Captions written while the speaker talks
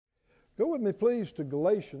Go with me, please, to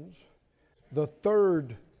Galatians, the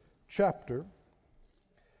 3rd chapter.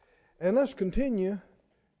 And let's continue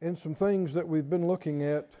in some things that we've been looking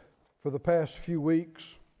at for the past few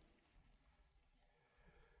weeks.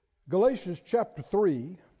 Galatians chapter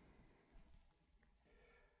 3.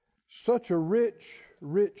 Such a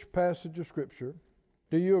rich passage of Scripture.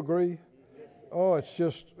 Do you agree? Oh, it's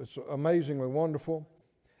amazingly wonderful.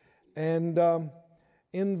 And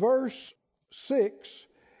in verse 6,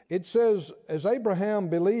 it says, as Abraham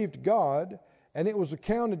believed God, and it was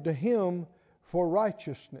accounted to him for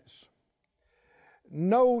righteousness.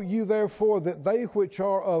 Know you therefore that they which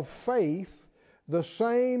are of faith, the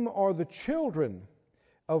same are the children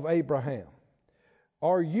of Abraham.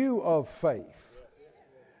 Are you of faith?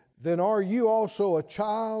 Then are you also a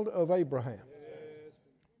child of Abraham?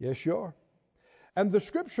 Yes, you are. And the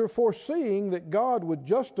Scripture, foreseeing that God would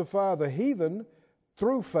justify the heathen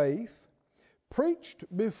through faith, preached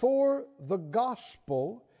before the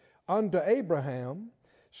gospel unto Abraham,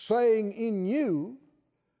 saying, in you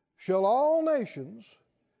shall all nations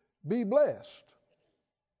be blessed.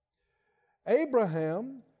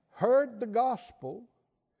 Abraham heard the gospel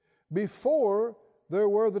before there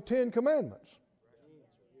were the 10 Commandments.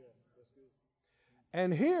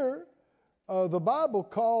 And here, the Bible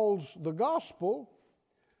calls the gospel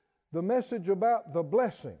the message about the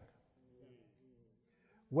blessing.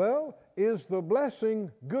 Well, is the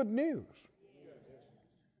blessing good news?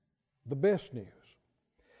 The best news.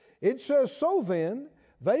 It says, so then,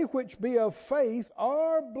 they which be of faith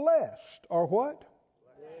are blessed. Are what?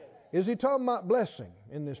 Blessed. Is he talking about blessing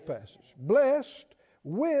in this passage? Blessed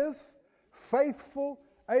with faithful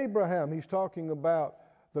Abraham. He's talking about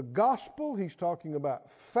the gospel. He's talking about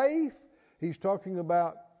faith. He's talking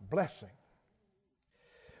about blessing.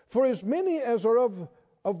 For as many as are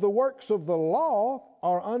of the works of the law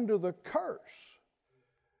are under the curse.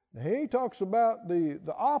 Now here he talks about the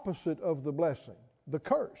opposite of the blessing, the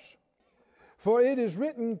curse. For it is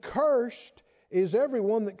written, cursed is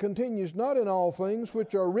everyone that continues not in all things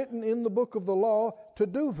which are written in the book of the law to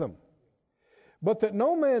do them. But that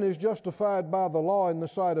no man is justified by the law in the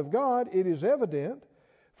sight of God, it is evident,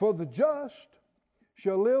 for the just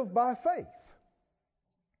shall live by faith.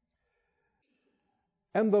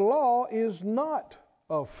 And the law is not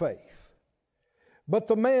of faith, but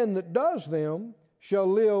the man that does them shall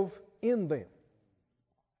live in them.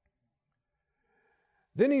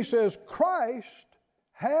 Then he says, Christ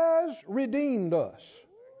has redeemed us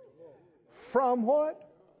from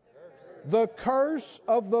what? The curse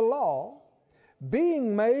of the law,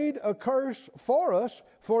 being made a curse for us,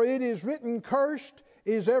 for it is written, cursed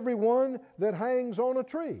is everyone that hangs on a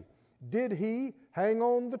tree. Did he hang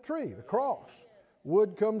on the tree, the cross?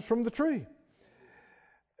 Wood comes from the tree.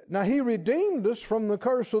 Now he redeemed us from the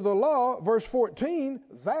curse of the law, verse 14,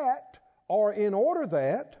 that, or in order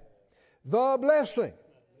that, the blessing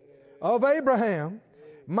of Abraham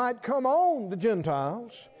might come on the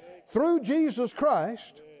Gentiles through Jesus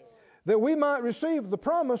Christ, that we might receive the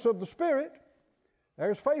promise of the Spirit.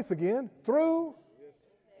 There's faith again, through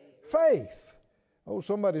faith. Oh,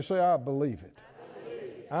 somebody say, I believe it.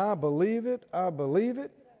 I believe it. I believe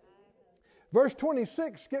it. Verse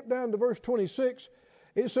 26, skip down to verse 26.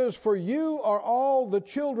 It says, for you are all the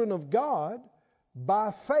children of God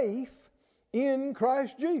by faith in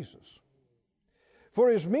Christ Jesus. For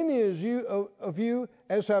as many as of you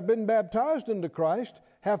as have been baptized into Christ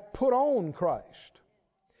have put on Christ.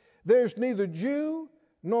 There's neither Jew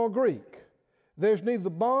nor Greek. There's neither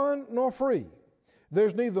bond nor free.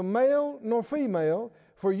 There's neither male nor female,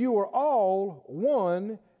 for you are all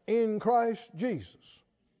one in Christ Jesus.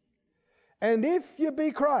 And if you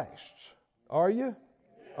be Christ's, are you?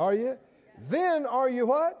 Are you? Then are you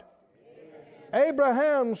what?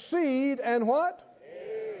 Abraham's seed and what?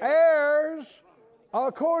 Heirs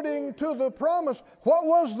according to the promise. What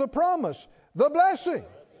was the promise? The blessing.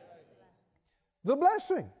 The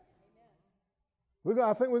blessing.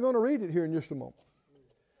 I think we're going to read it here in just a moment.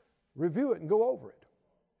 Review it and go over it.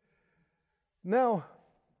 Now,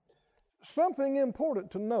 something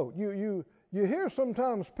important to note. You hear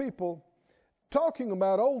sometimes people talking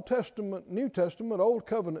about Old Testament, New Testament, Old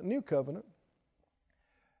Covenant, New Covenant,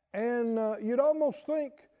 and you'd almost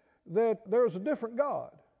think that there's a different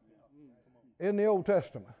God in the Old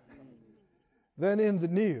Testament than in the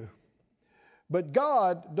New. But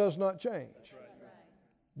God does not change.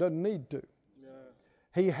 Doesn't need to.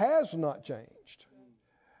 He has not changed.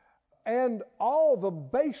 And all the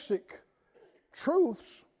basic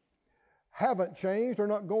truths haven't changed or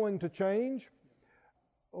not going to change.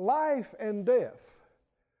 Life and death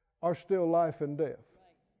are still life and death.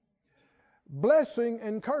 Blessing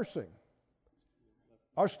and cursing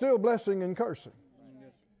are still blessing and cursing.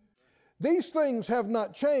 These things have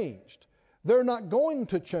not changed. They're not going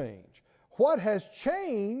to change. What has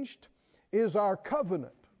changed is our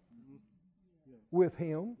covenant with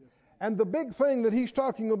Him. And the big thing that he's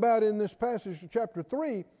talking about in this passage of chapter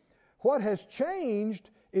 3, what has changed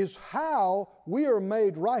is how we are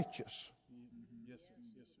made righteous.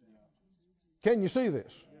 Can you see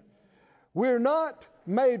this? We're not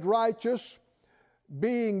made righteous,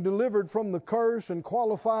 being delivered from the curse and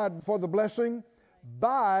qualified for the blessing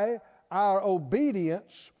by our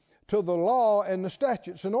obedience to the law and the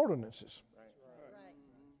statutes and ordinances.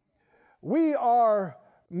 We are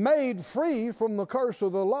made free from the curse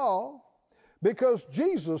of the law because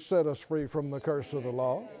Jesus set us free from the curse of the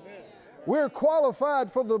law. We're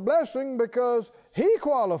qualified for the blessing because He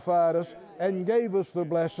qualified us and gave us the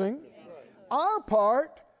blessing. Our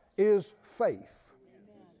part is faith.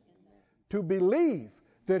 To believe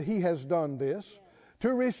that He has done this,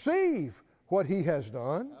 to receive what He has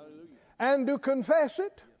done, and to confess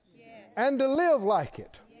it, and to live like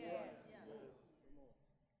it.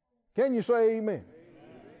 Can you say amen?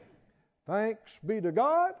 Thanks be to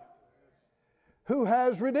God who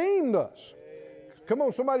has redeemed us. Come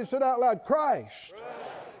on, somebody say it out loud. Christ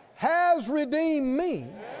has redeemed me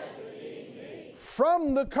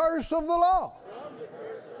from the curse of the law,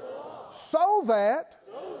 so that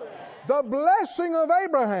the blessing of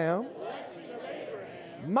Abraham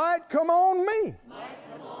might come on me.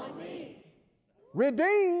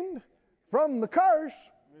 Redeemed from the curse,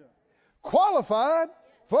 qualified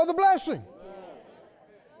for the blessing.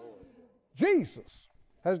 Jesus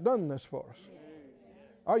has done this for us.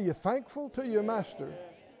 Are you thankful to your Master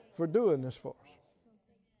for doing this for us?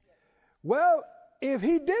 Well, if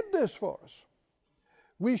He did this for us,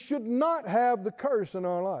 we should not have the curse in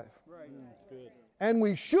our life. And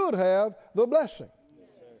we should have the blessing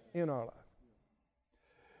in our life.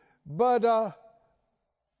 But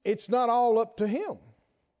it's not all up to Him.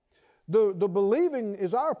 The believing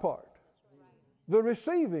is our part. The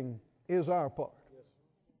receiving is our part.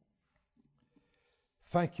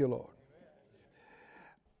 Thank you, Lord.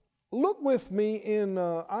 Look with me in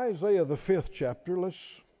Isaiah the 5th chapter.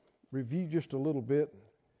 Let's review just a little bit,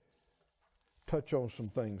 touch on some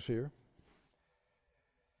things here.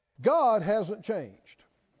 God hasn't changed.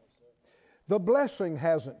 The blessing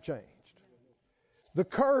hasn't changed. The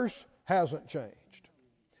curse hasn't changed.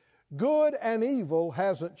 Good and evil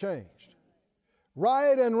hasn't changed.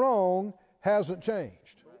 Right and wrong hasn't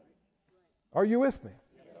changed. Are you with me?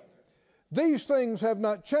 These things have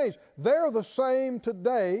not changed. They're the same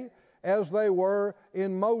today as they were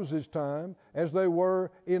in Moses' time, as they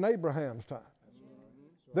were in Abraham's time.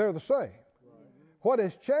 They're the same. What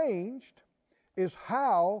has changed is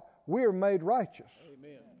how we're made righteous.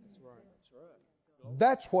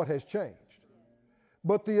 That's what has changed.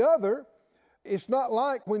 But the other, it's not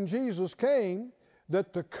like when Jesus came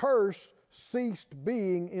that the curse ceased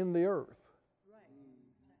being in the earth.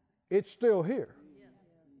 It's still here.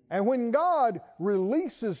 And when God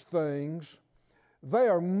releases things, they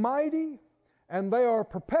are mighty and they are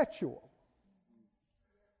perpetual.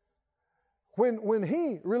 When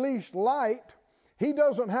He released light, He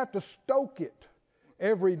doesn't have to stoke it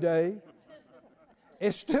every day.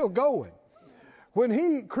 It's still going. When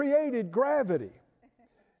He created gravity,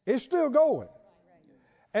 it's still going.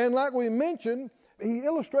 And like we mentioned, He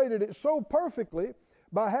illustrated it so perfectly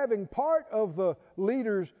by having part of the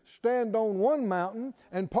leaders stand on one mountain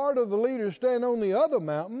and part of the leaders stand on the other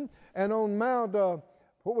mountain. And on Mount,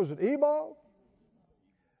 Ebal?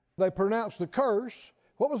 They pronounced the curse.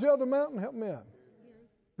 What was the other mountain? Help me out.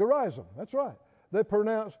 Gerizim. That's right. They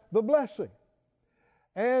pronounced the blessing.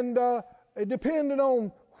 And it depended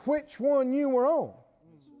on which one you were on,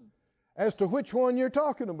 as to which one you're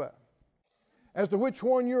talking about, as to which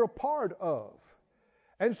one you're a part of.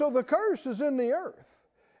 And so the curse is in the earth,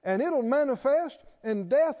 and it'll manifest, and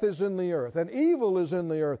death is in the earth, and evil is in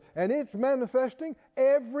the earth, and it's manifesting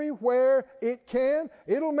everywhere it can.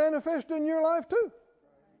 It'll manifest in your life too,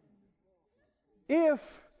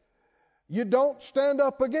 if you don't stand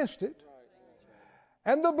up against it.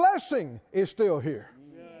 And the blessing is still here.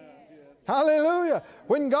 Hallelujah.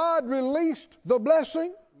 When God released the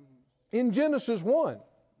blessing in Genesis 1,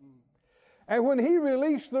 and when He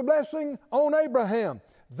released the blessing on Abraham,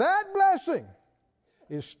 that blessing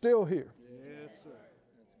is still here.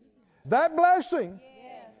 That blessing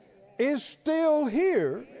is still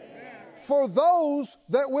here for those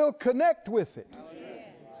that will connect with it.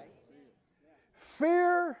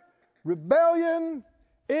 Fear, rebellion,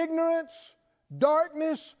 ignorance,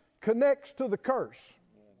 darkness connects to the curse.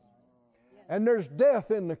 And there's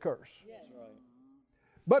death in the curse.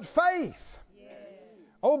 But faith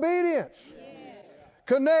Obedience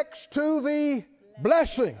connects to the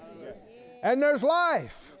blessing. And there's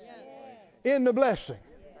life in the blessing.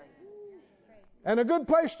 And a good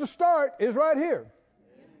place to start is right here.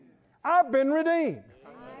 I've been redeemed.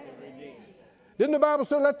 Didn't the Bible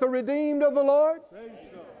say, let the redeemed of the Lord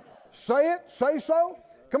say it? Say so?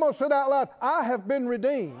 Come on, say it out loud. I have been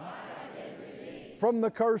redeemed from the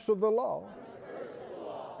curse of the law.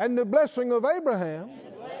 And the blessing of Abraham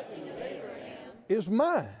is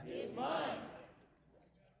mine.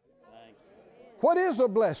 What is a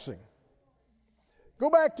blessing? Go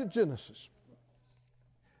back to Genesis.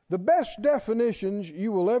 The best definitions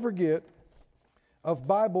you will ever get of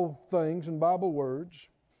Bible things and Bible words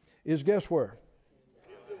is, guess where?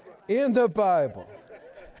 In the Bible.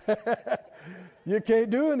 You can't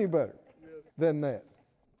do any better than that.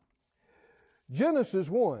 Genesis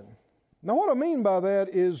 1. Now what I mean by that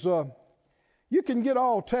is you can get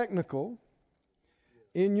all technical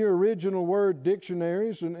in your original word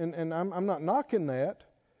dictionaries, and I'm not knocking that,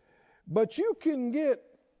 but you can get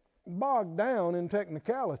bogged down in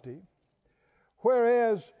technicality,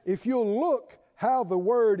 whereas if you'll look how the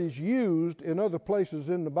word is used in other places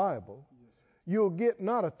in the Bible, you'll get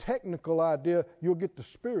not a technical idea, you'll get the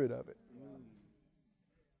spirit of it.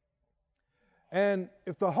 And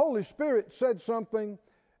if the Holy Spirit said something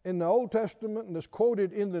in the Old Testament and is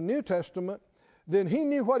quoted in the New Testament, then he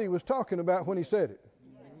knew what he was talking about when he said it.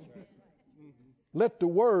 Let the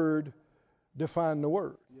Word define the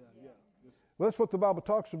Word. Well, that's what the Bible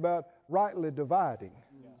talks about, rightly dividing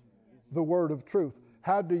the Word of truth.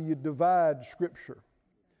 How do you divide Scripture?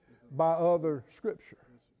 By other Scripture.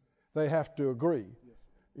 They have to agree.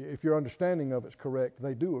 If your understanding of it's correct,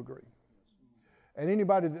 they do agree. And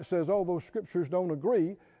anybody that says, oh, those Scriptures don't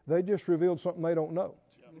agree, they just revealed something they don't know.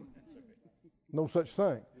 No such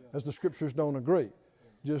thing as the Scriptures don't agree.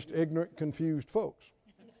 Just ignorant, confused folks.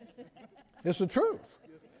 It's the truth.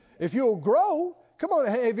 If you'll grow, come on,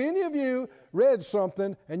 have any of you read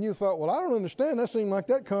something and you thought, well, I don't understand, that seems like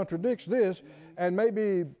that contradicts this, and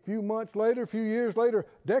maybe a few months later, a few years later,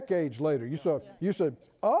 decades later, you said,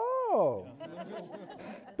 oh,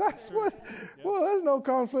 that's what, well, there's no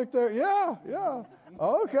conflict there. Yeah,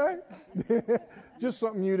 okay. Just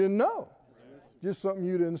something you didn't know. Just something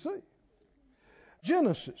you didn't see.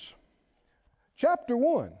 Genesis, chapter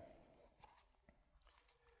 1.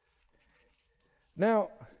 Now,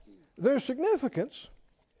 there's significance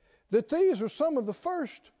that these are some of the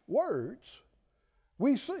first words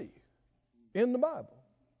we see in the Bible.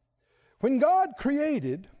 When God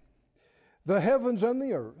created the heavens and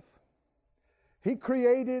the earth, He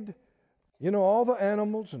created, all the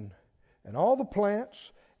animals and all the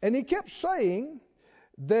plants, and He kept saying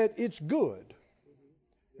that it's good.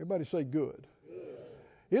 Everybody say good.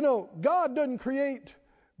 God doesn't create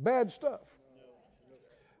bad stuff.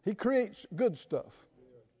 He creates good stuff.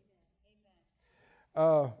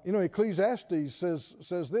 Ecclesiastes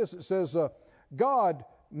says this. It says, God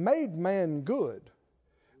made man good,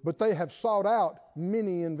 but they have sought out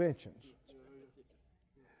many inventions.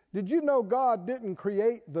 Did you know God didn't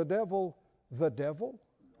create the devil the devil?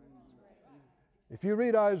 If you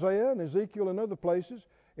read Isaiah and Ezekiel and other places,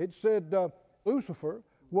 it said Lucifer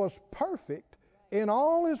was perfect in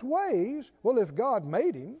all his ways. Well, if God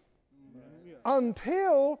made him,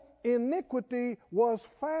 until iniquity was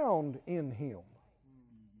found in him.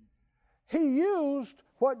 He used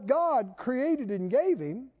what God created and gave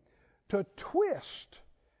him to twist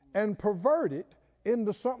and pervert it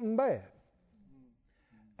into something bad.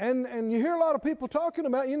 And you hear a lot of people talking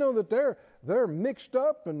about, that they're mixed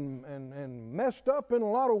up and messed up in a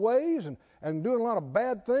lot of ways and doing a lot of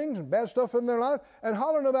bad things and bad stuff in their life and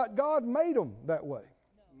hollering about God made them that way.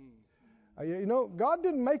 God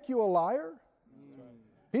didn't make you a liar.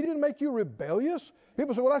 He didn't make you rebellious.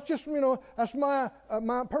 People say, well, that's just, that's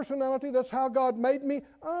my personality. That's how God made me.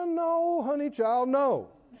 No, honey child, no.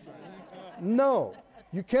 No.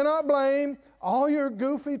 You cannot blame all your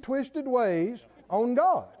goofy, twisted ways on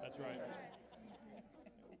God. That's right.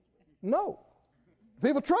 No.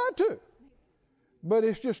 People try to, but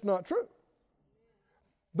it's just not true.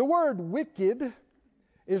 The word wicked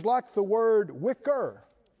is like the word wicker.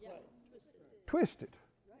 Twisted.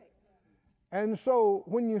 And so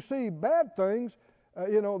when you see bad things,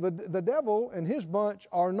 the devil and his bunch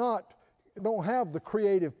don't have the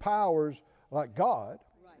creative powers like God.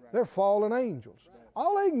 Right. They're fallen angels. Right.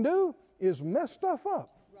 All they can do is mess stuff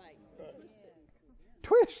up. Right.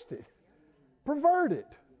 Twist it. Pervert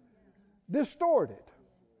it. Distort it.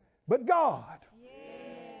 But God,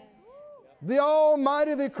 the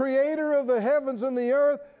Almighty, the Creator of the heavens and the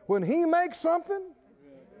earth, when He makes something,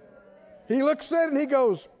 He looks at it and He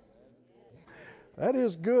goes, That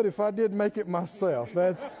is good if I did make it myself.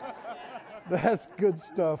 That's good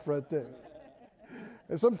stuff right there.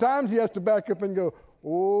 And sometimes he has to back up and go,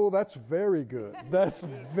 oh, that's very good. That's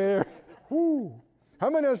very, whoo.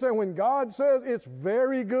 How many understand when God says it's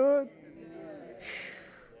very good?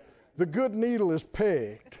 The good needle is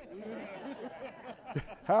pegged.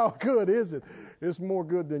 How good is it? It's more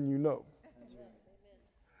good than you know.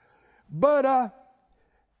 But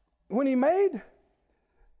when he made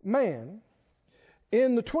man,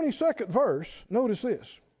 in the 22nd verse, notice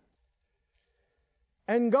this.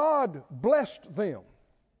 And God blessed them.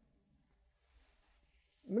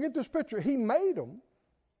 Let me get this picture. He made them,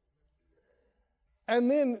 and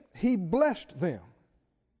then he blessed them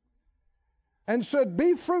and said,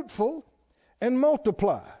 be fruitful and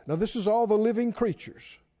multiply. Now this is all the living creatures,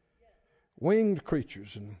 winged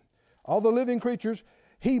creatures, and all the living creatures.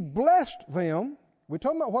 He blessed them. We're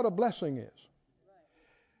talking about what a blessing is.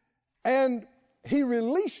 And he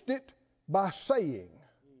released it by saying.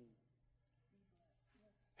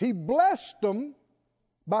 He blessed them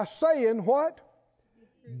by saying what?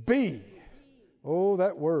 Be. Oh,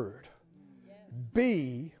 that word.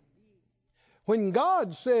 Be. When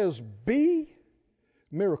God says be,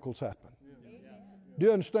 miracles happen. Do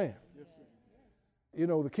you understand? You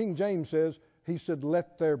know, the King James says, he said,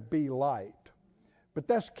 let there be light. But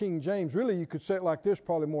that's King James. Really, you could say it like this,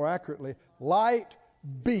 probably more accurately. Light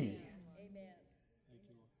be.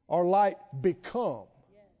 Or light become.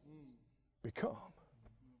 Become.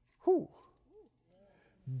 Who?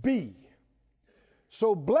 Be.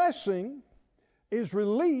 So blessing is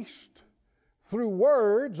released through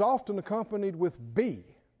words often accompanied with be.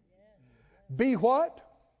 Be what?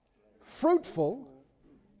 Fruitful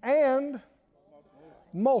and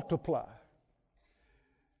multiply.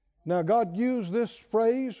 Now God used this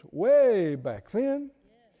phrase way back then.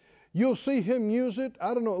 You'll see him use it,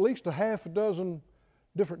 I don't know, at least a half a dozen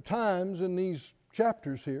different times in these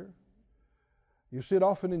chapters here. You see it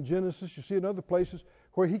often in Genesis, you see it in other places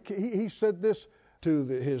where he said this to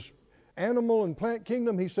his animal and plant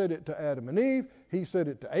kingdom. He said it to Adam and Eve. He said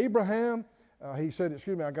it to Abraham. He said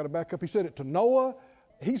it to Noah.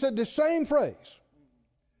 He said the same phrase.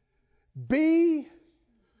 Be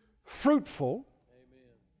fruitful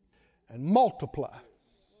and multiply.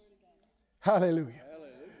 Hallelujah.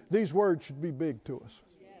 These words should be big to us.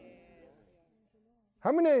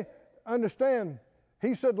 How many understand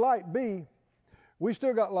he said light be, we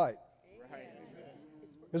still got light?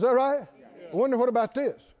 Is that right? I wonder what about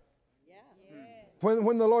this?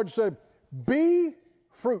 When the Lord said, be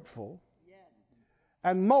fruitful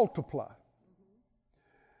and multiply.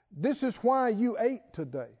 This is why you ate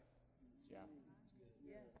today.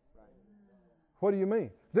 What do you mean?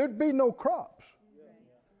 There'd be no crops.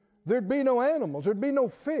 There'd be no animals. There'd be no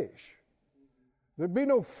fish. There'd be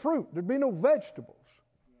no fruit. There'd be no vegetables.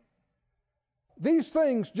 These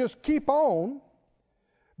things just keep on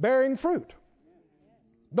bearing fruit,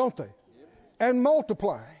 don't they? And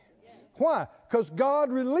multiplying. Why? Because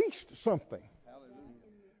God released something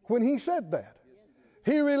when he said that.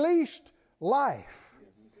 He released life.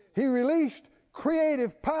 He released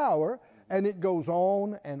creative power, and it goes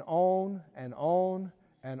on and on and on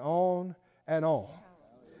and on and on.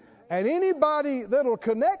 And anybody that'll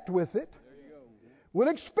connect with it will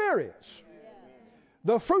experience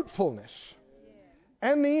the fruitfulness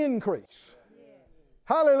and the increase.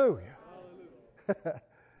 Hallelujah.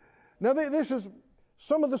 Now this is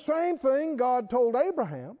some of the same thing God told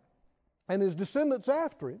Abraham and his descendants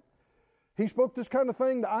after him. He spoke this kind of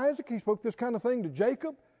thing to Isaac. He spoke this kind of thing to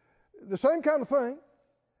Jacob. The same kind of thing.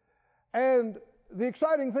 And the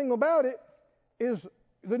exciting thing about it is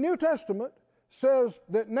the New Testament says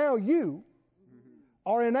that now you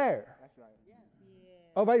are an heir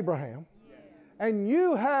of Abraham. And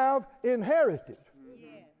you have inherited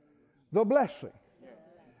the blessing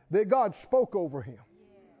that God spoke over him.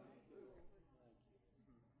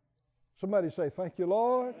 Somebody say, thank you,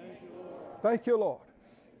 Lord. Thank you, Lord. Thank you, Lord.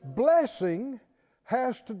 Blessing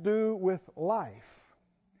has to do with life.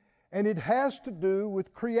 And it has to do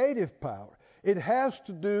with creative power. It has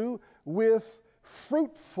to do with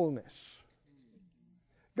fruitfulness.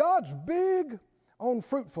 God's big on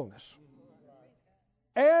fruitfulness.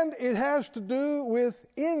 And it has to do with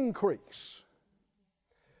increase.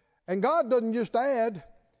 And God doesn't just add,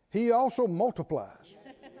 he also multiplies.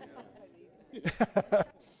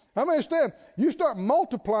 How many understand? You start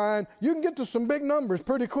multiplying, you can get to some big numbers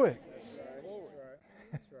pretty quick.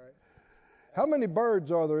 That's right. How many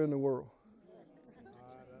birds are there in the world?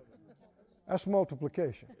 That's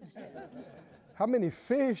multiplication. How many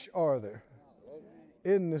fish are there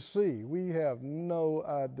in the sea? We have no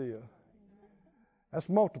idea. That's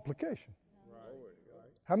multiplication.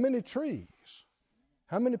 how many trees,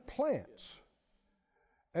 how many plants.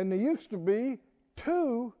 And there used to be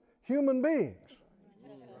 2 human beings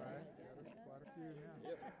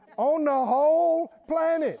on the whole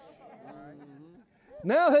planet.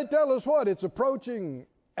 Now they tell us what? It's approaching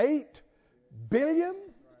 8 billion?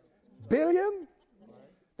 Billion?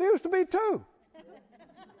 There used to be 2.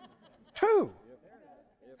 2.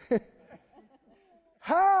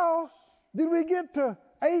 How did we get to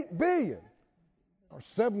 8 billion? Or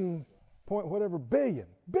 7 point whatever billion?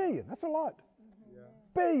 Billion, that's a lot.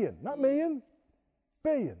 Billion, not million.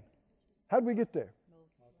 Billion. How did we get there?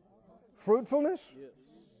 Fruitfulness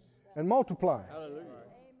and multiplying.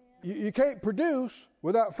 You can't produce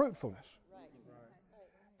without fruitfulness.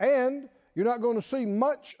 And you're not going to see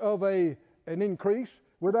much of an increase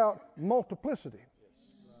without multiplicity.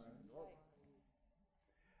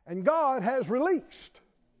 And God has released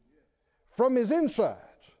from His insides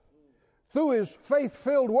through His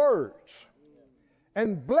faith-filled words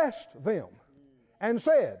and blessed them and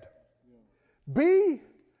said, be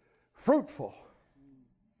fruitful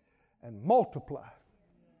and multiply.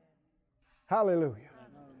 Hallelujah.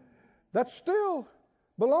 That still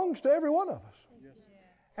belongs to every one of us.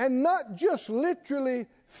 And not just literally,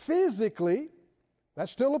 physically, that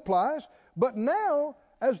still applies, but now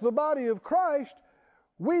as the body of Christ,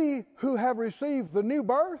 we who have received the new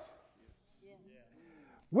birth,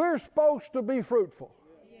 we're supposed to be fruitful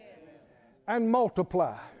and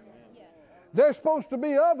multiply. There's supposed to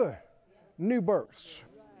be other new births.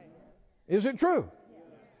 Is it true?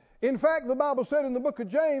 In fact, the Bible said in the book of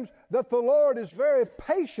James that the Lord is very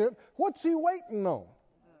patient. What's He waiting on?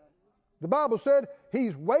 The Bible said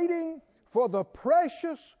He's waiting for the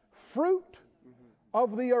precious fruit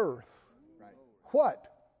of the earth. What?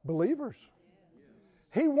 Believers.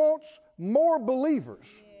 He wants more believers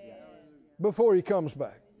before He comes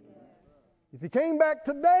back. If He came back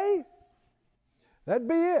today, that'd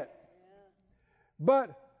be it.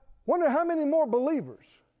 But wonder how many more believers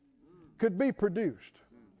could be produced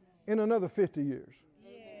in another 50 years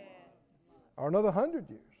or another 100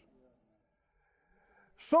 years.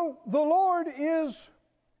 So the Lord is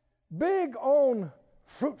big on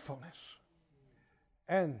fruitfulness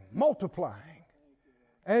and multiplying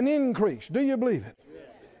and increase. Do you believe it?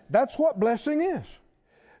 That's what blessing is.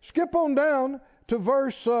 Skip on down to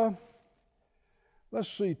verse,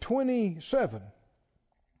 27.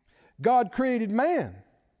 God created man.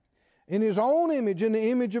 In His own image, in the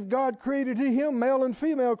image of God created He him, male and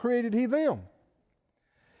female created He them.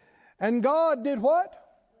 And God did what?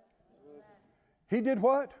 He did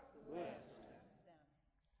what?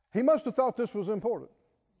 He must have thought this was important.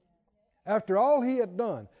 After all He had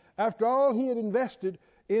done, after all He had invested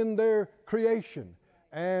in their creation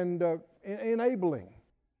and enabling,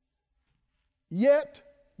 yet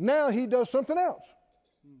now He does something else.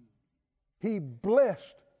 He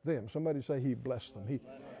blessed them. Somebody say He blessed them.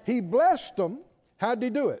 He blessed them. How did He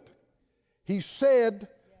do it? He said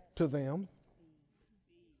to them,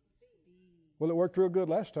 well, it worked real good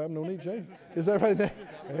last time. No need to change it. Is that right? They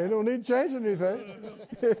don't need to change anything.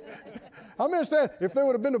 I understand if there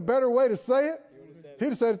would have been a better way to say it, He'd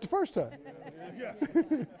have said it the first time.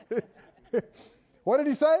 What did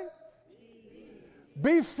He say?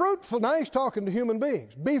 Be fruitful. Now He's talking to human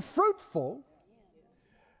beings. Be fruitful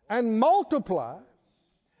and multiply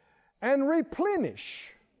and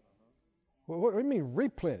replenish. Well, what do you mean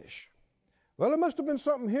replenish? Well, there must have been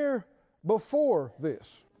something here before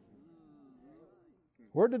this.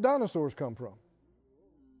 Where did dinosaurs come from?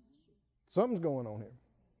 Something's going on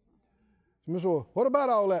here. So, what about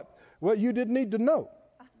all that? Well, you didn't need to know.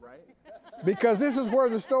 Right. Because this is where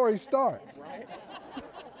the story starts. Right.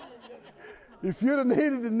 If you'd have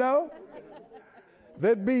needed to know,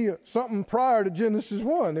 there'd be something prior to Genesis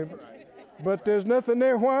 1. But there's nothing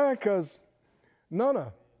there. Why? Because none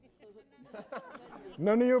of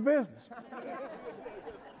your business.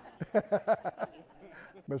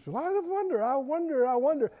 But I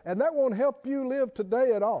wonder. And that won't help you live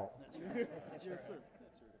today at all.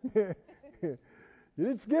 You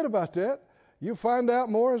need to forget about that. You'll find out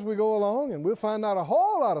more as we go along, and we'll find out a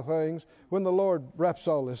whole lot of things when the Lord wraps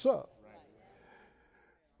all this up.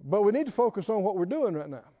 But we need to focus on what we're doing right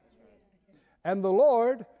now. And the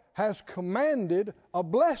Lord has commanded a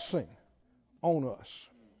blessing on us.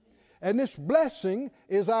 And this blessing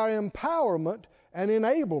is our empowerment and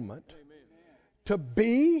enablement to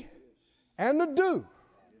be and to do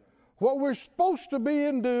what we're supposed to be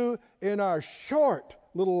and do in our short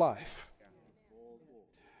little life.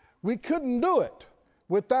 We couldn't do it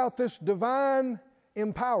without this divine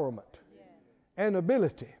empowerment and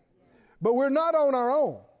ability. But we're not on our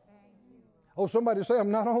own. Oh, somebody say,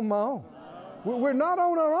 I'm not on my own. We're not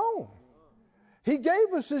on our own. He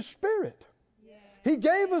gave us His Spirit. He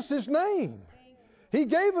gave us His name. He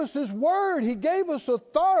gave us His Word. He gave us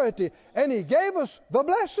authority. And He gave us the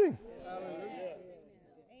blessing.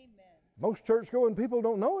 Most church-going people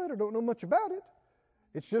don't know it or don't know much about it.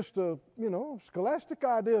 It's just a, scholastic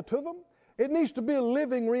idea to them. It needs to be a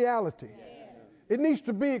living reality. It needs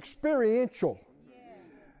to be experiential.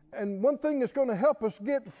 And one thing that's going to help us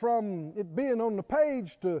get from it being on the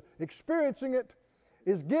page to experiencing it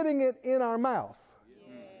is getting it in our mouth.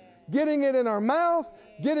 Getting it in our mouth,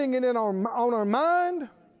 getting it on our mind.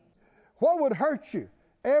 What would hurt you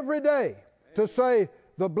every day to say,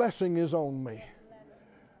 the blessing is on me?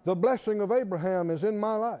 The blessing of Abraham is in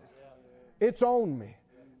my life. It's on me.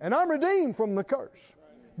 And I'm redeemed from the curse.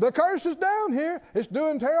 The curse is down here. It's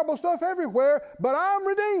doing terrible stuff everywhere, but I'm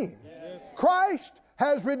redeemed. Christ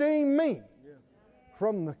has redeemed me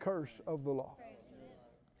from the curse of the law.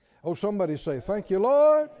 Oh, somebody say, thank you,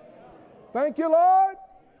 Lord. Thank you, Lord.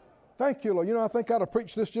 Thank you, Lord. I think I ought to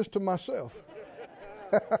preach this just to myself.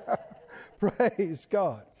 Praise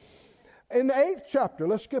God. In the 8th chapter,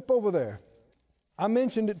 let's skip over there. I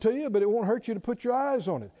mentioned it to you, but it won't hurt you to put your eyes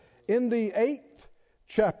on it. In the 8th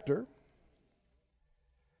chapter,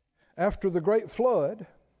 after the great flood,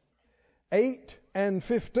 8 and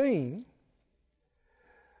 15,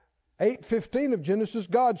 8:15 of Genesis,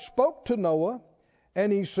 God spoke to Noah,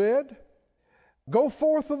 and He said, go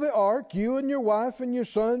forth of the ark, you and your wife and your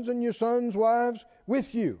sons' wives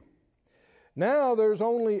with you. Now there's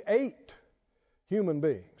only 8 human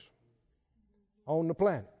beings on the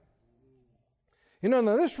planet. Now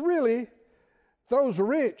this really throws a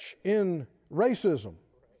wrench in racism.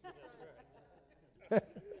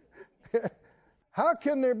 How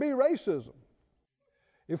can there be racism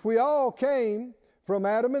if we all came from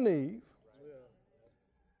Adam and Eve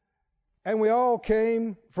and we all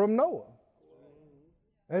came from Noah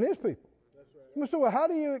and his people? So well, how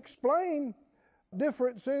do you explain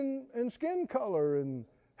difference in skin color and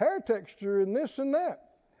hair texture and this and that?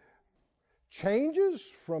 Changes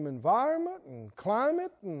from environment and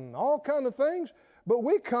climate and all kind of things, but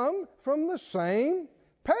we come from the same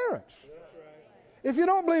parents. If you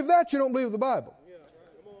don't believe that, you don't believe the Bible.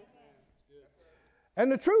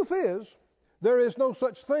 And the truth is, there is no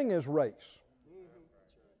such thing as race.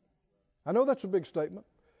 I know that's a big statement,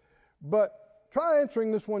 but try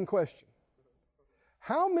answering this one question.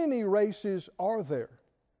 How many races are there?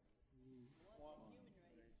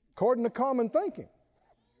 According to common thinking.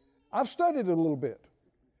 I've studied it a little bit.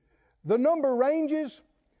 The number ranges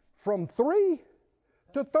from 3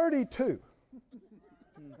 to 32.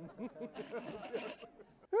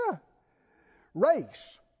 Yeah.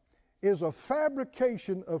 Race is a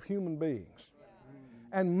fabrication of human beings.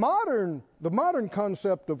 And the modern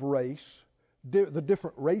concept of race, the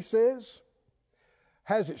different races,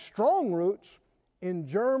 has its strong roots in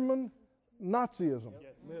German Nazism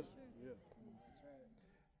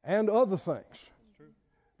and other things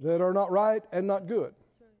that are not right and not good.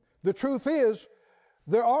 The truth is,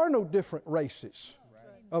 there are no different races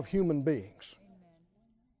of human beings.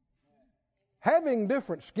 Having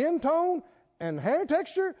different skin tone and hair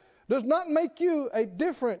texture does not make you a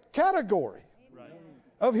different category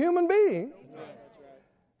of human being.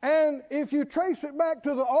 And if you trace it back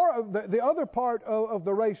to the other part of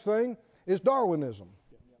the race thing is Darwinism.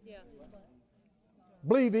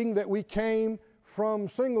 Believing that we came from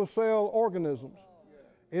single-cell organisms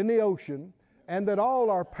in the ocean and that all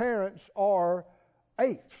our parents are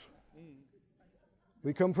apes.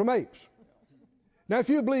 We come from apes. Now, if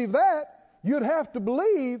you believe that, you'd have to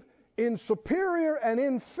believe in superior and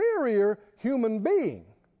inferior human being,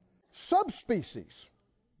 subspecies.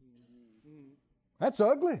 That's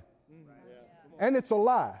ugly. And it's a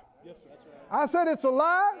lie. I said it's a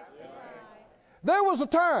lie. There was a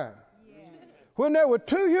time when there were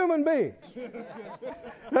 2 human beings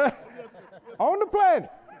on the planet.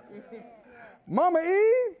 Mama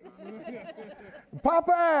Eve,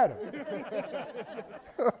 Papa Adam.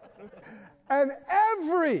 And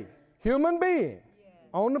every human being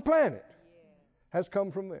on the planet has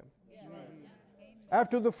come from them.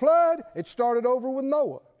 After the flood, it started over with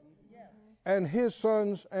Noah and his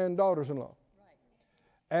sons and daughters-in-law.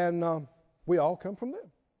 And we all come from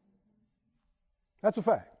them. That's a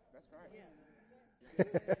fact.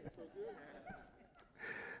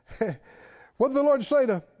 What did the Lord say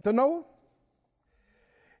to Noah?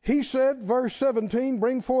 He said, verse 17,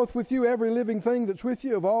 bring forth with you every living thing that's with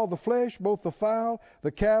you, of all the flesh, both the fowl, the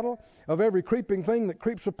cattle, of every creeping thing that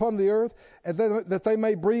creeps upon the earth, and that they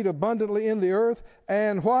may breed abundantly in the earth.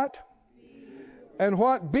 And what? And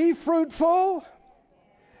what? Be fruitful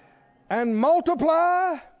and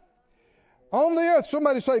multiply On the earth,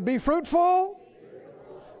 somebody say, be fruitful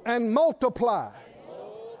and multiply.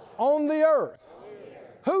 On the earth.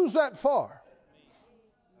 Who's that for?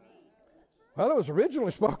 Well, it was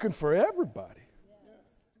originally spoken for everybody.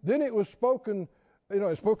 Then it was spoken,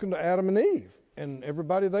 it's spoken to Adam and Eve and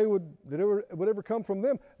everybody that would ever come from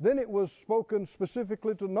them. Then it was spoken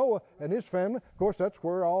specifically to Noah and his family. Of course, that's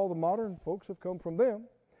where all the modern folks have come from them.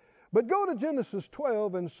 But go to Genesis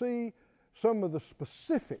 12 and see some of the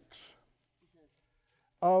specifics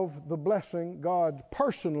of the blessing God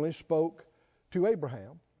personally spoke to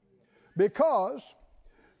Abraham. Because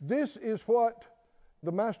this is what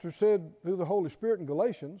the Master said through the Holy Spirit in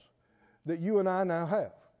Galatians that you and I now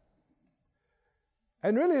have.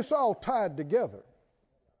 And really it's all tied together.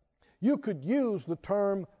 You could use the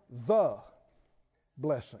term the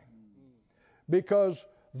blessing because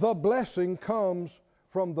the blessing comes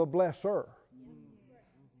from the blesser,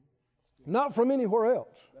 not from anywhere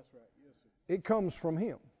else. It comes from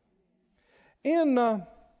him. In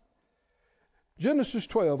Genesis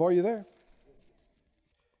 12, are you there?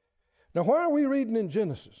 Now, why are we reading in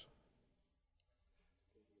Genesis?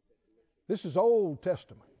 This is Old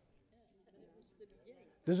Testament.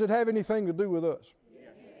 Does it have anything to do with us?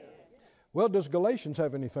 Well, does Galatians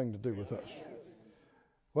have anything to do with us?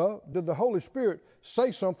 Well, did the Holy Spirit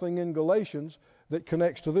say something in Galatians that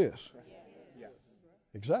connects to this?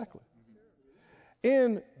 Exactly.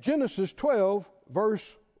 In Genesis 12, verse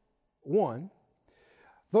 1,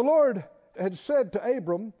 the Lord had said to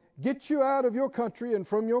Abram, get you out of your country and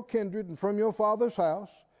from your kindred and from your father's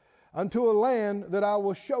house unto a land that I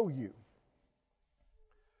will show you.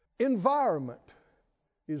 Environment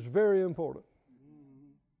is very important.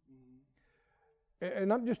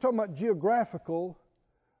 And I'm just talking about geographical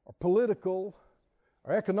or political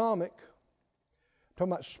or economic. I'm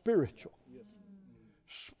talking about spiritual.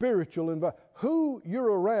 Spiritual environment. Who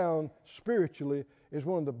you're around spiritually is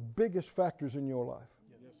one of the biggest factors in your life.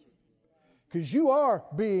 Because you are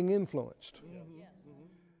being influenced.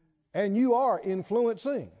 And you are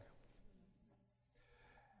influencing.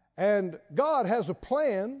 And God has a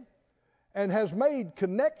plan and has made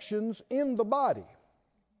connections in the body.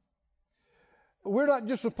 We're not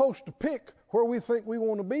just supposed to pick where we think we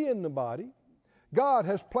want to be in the body. God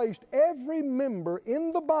has placed every member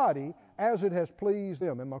in the body as it has pleased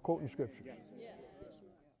Him. Am I quoting Scripture? Yes.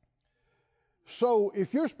 So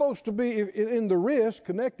if you're supposed to be in the wrist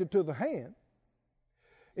connected to the hand,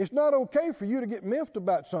 it's not okay for you to get miffed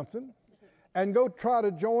about something and go try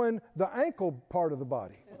to join the ankle part of the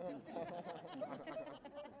body.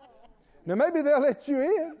 Now maybe they'll let you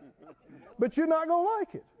in, but you're not going to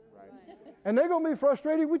like it. And they're going to be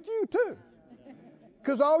frustrated with you too.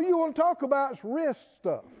 Because all you want to talk about is wrist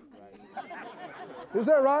stuff. Is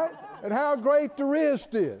that right? And how great the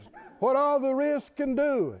wrist is. What all the wrist can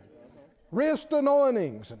do. Wrist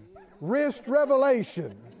anointings and wrist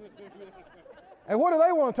revelation. And what do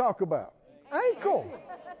they want to talk about? Ankle.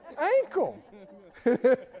 Ankle.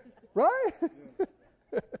 Right?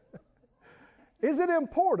 Is it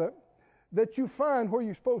important that you find where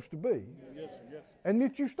you're supposed to be and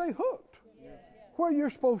that you stay hooked where you're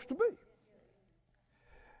supposed to be?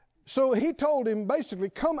 So he told him basically,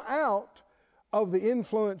 come out of the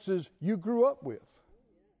influences you grew up with.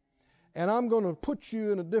 And I'm going to put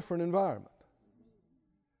you in a different environment.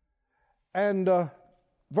 And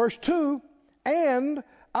verse 2, and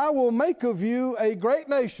I will make of you a great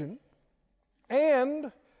nation,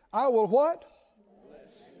 and I will what?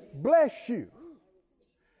 Bless you.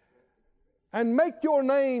 And make your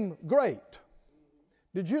name great.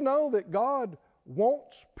 Did you know that God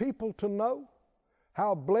wants people to know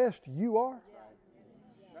how blessed you are?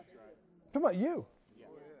 That's right. I'm talking about you.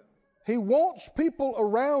 He wants people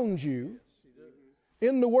around you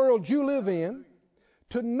in the world you live in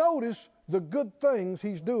to notice the good things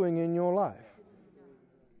He's doing in your life.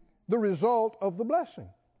 The result of the blessing,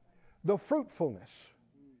 the fruitfulness,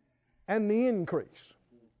 and the increase.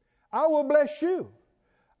 I will bless you.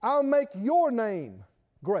 I'll make your name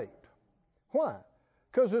great. Why?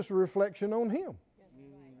 Because it's a reflection on Him.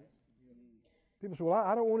 People say, well,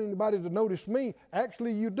 I don't want anybody to notice me.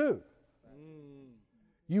 Actually, you do.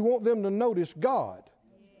 You want them to notice God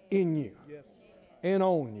in you and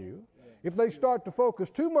on you. If they start to focus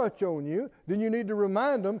too much on you, then you need to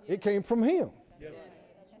remind them it came from Him.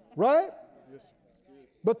 Right?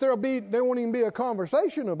 But there won't even be a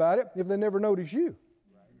conversation about it if they never notice you.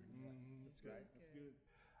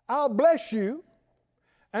 I'll bless you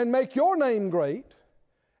and make your name great,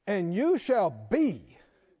 and you shall be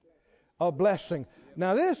a blessing.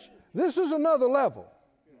 Now this is another level.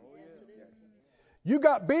 You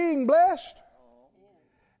got being blessed,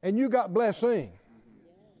 and you got blessing.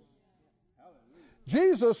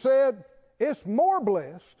 Jesus said it's more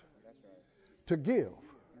blessed to give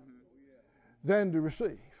than to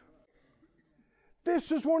receive.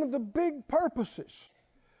 This is one of the big purposes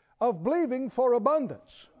of believing for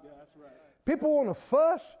abundance. People want to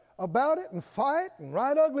fuss about it and fight and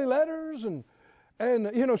write ugly letters and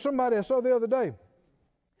somebody I saw the other day,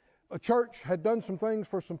 a church had done some things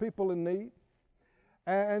for some people in need,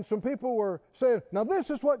 and some people were saying, now this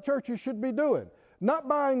is what churches should be doing. Not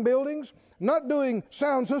buying buildings, not doing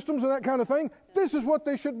sound systems and that kind of thing. This is what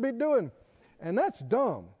they should be doing. And that's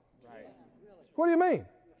dumb. Right. What do you mean?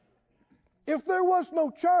 If there was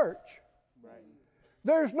no church,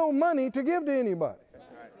 there's no money to give to anybody. That's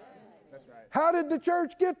right. That's right. How did the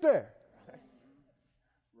church get there?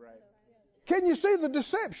 Right. Can you see the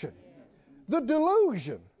deception? The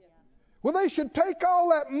delusion? Well, they should take all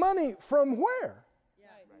that money from where?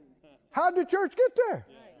 How did the church get there?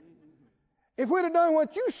 If we'd have done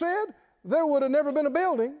what you said, there would have never been a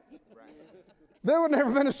building. There would have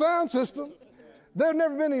never been a sound system. There would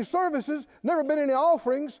never been any services, never been any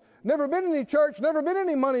offerings, never been any church, never been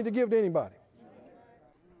any money to give to anybody.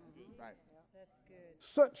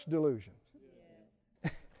 Such delusion.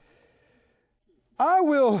 I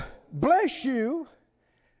will bless you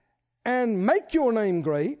and make your name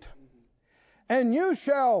great, and you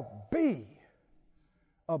shall be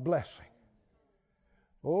a blessing.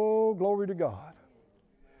 Oh, glory to God.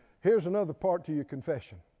 Here's another part to your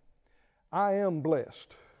confession. I am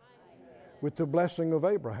blessed with the blessing of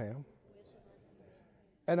Abraham,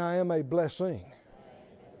 and I am a blessing.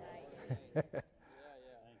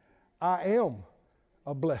 I am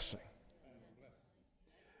a blessing.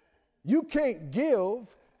 You can't give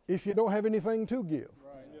if you don't have anything to give.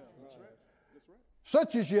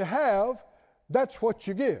 Such as you have, that's what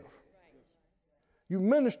you give. You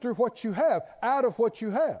minister what you have out of what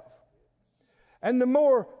you have. And the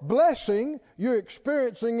more blessing you're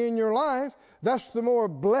experiencing in your life, that's the more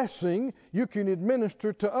blessing you can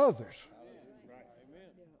administer to others.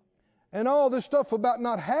 And all this stuff about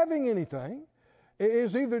not having anything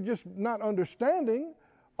is either just not understanding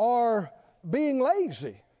or being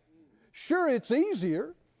lazy. Sure, it's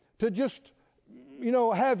easier to just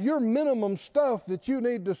have your minimum stuff that you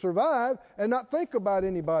need to survive and not think about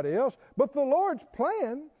anybody else. But the Lord's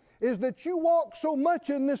plan is that you walk so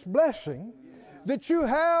much in this blessing that you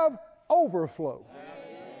have overflow.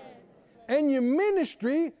 And your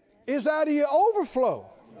ministry is out of your overflow.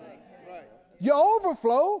 Your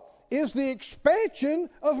overflow is the expansion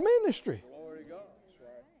of ministry.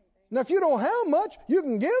 Now, if you don't have much, you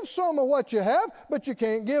can give some of what you have, but you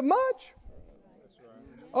can't give much.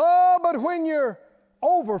 Oh, but when you're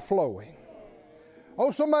overflowing.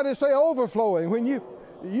 Oh, somebody say overflowing. When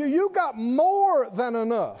you got more than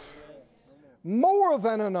enough,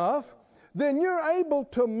 then you're able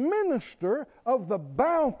to minister of the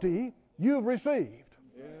bounty you've received.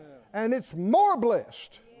 And it's more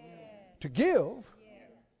blessed to give.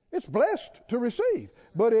 It's blessed to receive,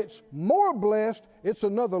 but it's more blessed. It's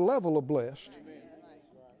another level of blessed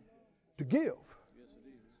to give.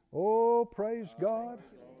 Oh, praise God.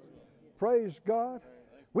 Praise God.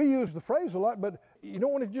 We use the phrase a lot, but you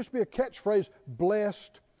don't want it to just be a catchphrase,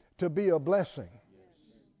 blessed to be a blessing.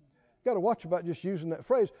 You've got to watch about just using that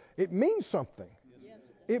phrase. It means something.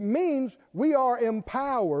 It means we are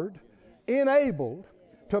empowered, enabled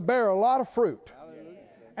to bear a lot of fruit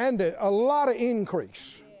and a lot of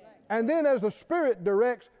increase. And then as the Spirit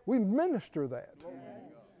directs, we minister that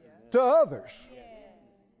to others.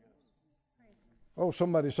 Oh,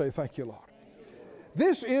 somebody say, thank you, Lord.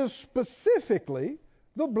 This is specifically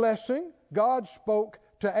the blessing God spoke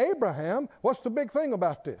to Abraham. What's the big thing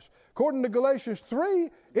about this? According to Galatians 3,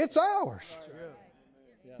 it's ours.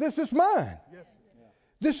 This is mine.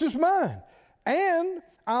 This is mine. And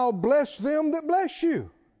I'll bless them that bless you,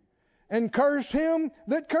 and curse him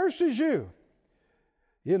that curses you.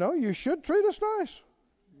 You should treat us nice.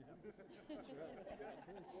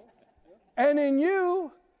 And in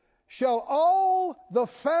you shall all the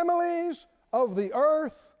families of the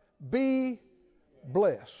earth be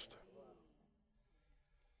blessed.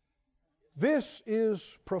 This is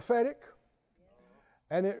prophetic,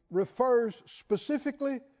 and it refers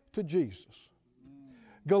specifically to Jesus.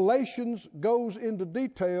 Galatians goes into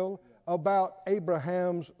detail about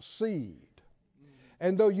Abraham's seed.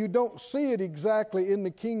 And though you don't see it exactly in the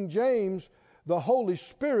King James, the Holy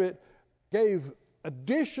Spirit gave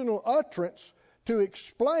additional utterance to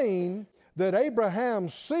explain that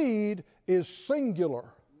Abraham's seed is singular,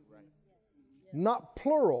 not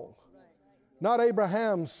plural. Not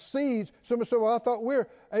Abraham's seeds. Somebody said, well, I thought we're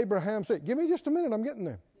Abraham's seed. Give me just a minute, I'm getting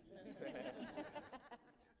there.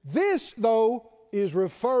 This, though, is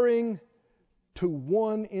referring to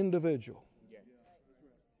one individual.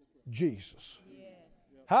 Jesus.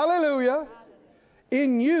 Hallelujah.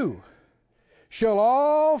 In you shall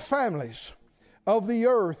all families of the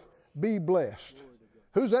earth be blessed.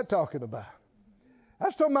 Who's that talking about?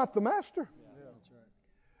 That's talking about the Master.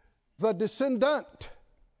 The descendant,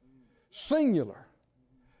 singular,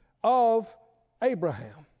 of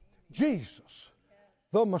Abraham. Jesus,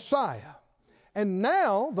 the Messiah. And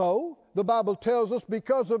now, though, the Bible tells us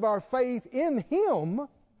because of our faith in Him,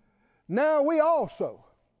 now we also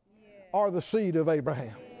are the seed of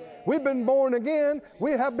Abraham. We've been born again.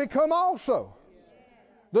 We have become also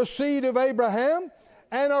the seed of Abraham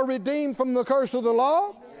and are redeemed from the curse of the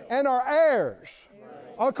law and are heirs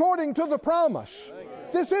according to the promise.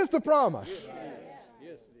 This is the promise.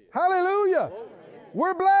 Hallelujah.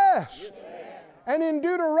 We're blessed. And in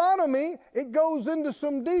Deuteronomy, it goes into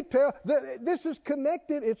some detail. This is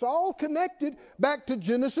connected. It's all connected back to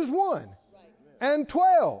Genesis 1 and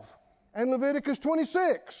 12 and Leviticus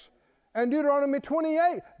 26 and Deuteronomy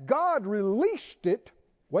 28. God released it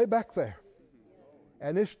way back there.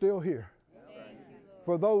 And it's still here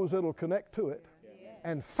for those that will connect to it.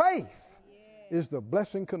 And faith is the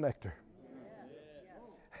blessing connector.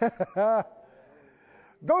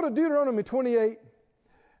 Go to Deuteronomy 28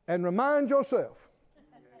 and remind yourself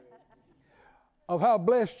of how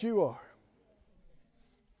blessed you are.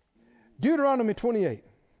 Deuteronomy 28.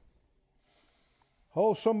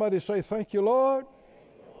 Oh, somebody say, thank you, Lord.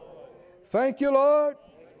 Thank you, Lord.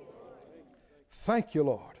 Thank you,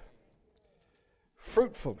 Lord.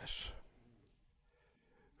 Fruitfulness.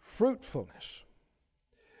 Fruitfulness.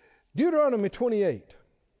 Deuteronomy 28.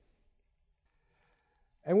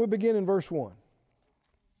 And we begin in verse 1.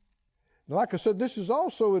 Now, like I said, this is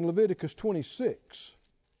also in Leviticus 26.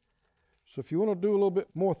 So if you want to do a little bit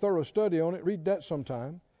more thorough study on it, read that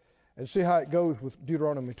sometime and see how it goes with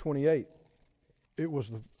Deuteronomy 28. It was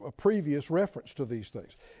a previous reference to these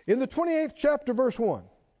things. In the 28th chapter, verse 1,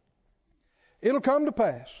 it'll come to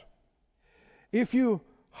pass, if you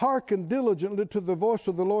hearken diligently to the voice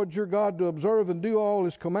of the Lord your God to observe and do all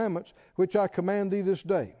His commandments, which I command thee this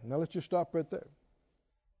day. Now let's just stop right there.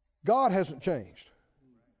 God hasn't changed.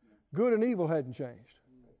 Good and evil hadn't changed.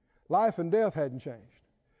 Life and death hadn't changed.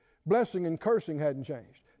 Blessing and cursing hadn't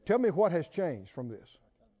changed. Tell me what has changed from this.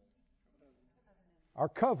 Our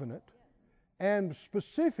covenant, and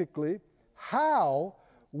specifically how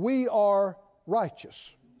we are righteous.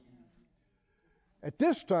 At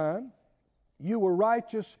this time, you were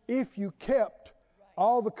righteous if you kept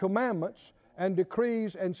all the commandments and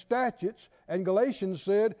decrees and statutes, and Galatians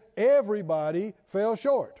said everybody fell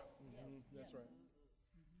short. That's right.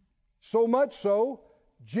 So much so,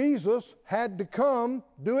 Jesus had to come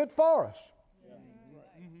do it for us.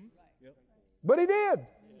 But He did.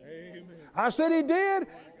 Amen. I said He did.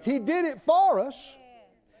 He did it for us.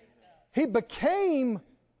 He became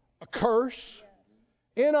a curse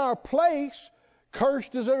in our place.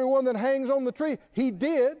 Cursed is everyone that hangs on the tree. He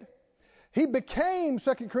did. He became,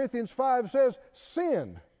 2 Corinthians 5 says,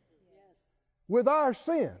 sin with our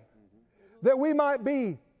sin, that we might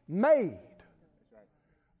be made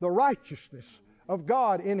the righteousness of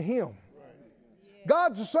God in Him.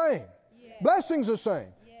 God's the same. Blessing's the same.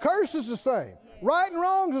 Curse is the same. Right and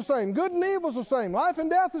wrong's the same. Good and evil's the same. Life and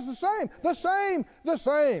death is the same. The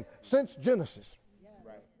same since Genesis.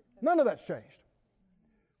 None of that's changed.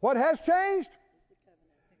 What has changed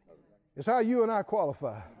is how you and I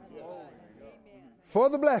qualify for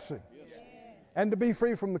the blessing and to be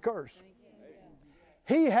free from the curse.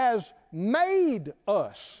 He has made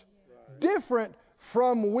us different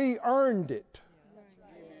from we earned it.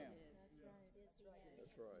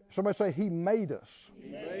 Somebody say, He made us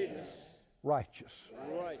righteous.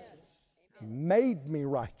 He made me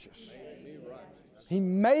righteous. He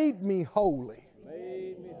made me holy.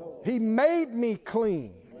 He made me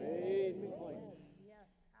clean.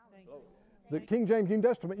 The King James New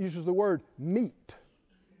Testament uses the word meet.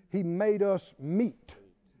 He made us meet.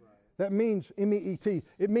 That means M-E-E-T.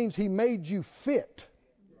 It means He made you fit.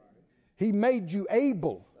 He made you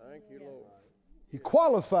able. He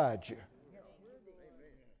qualified you.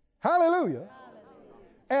 Hallelujah.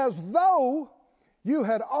 As though you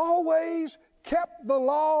had always kept the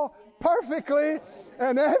law perfectly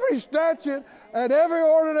and every statute and every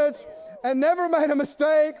ordinance and never made a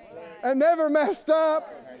mistake and never messed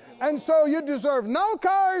up. And so you deserve no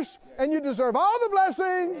curse and you deserve all the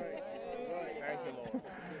blessing.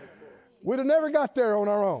 We'd have never got there on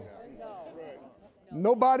our own.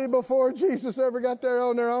 Nobody before Jesus ever got there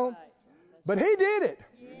on their own. But He did it.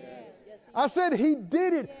 I said He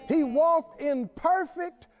did it. He walked in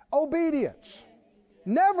perfect obedience.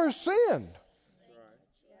 Never sinned.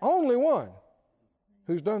 Only one.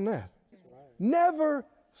 who's done that. Never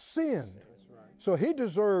sinned. So he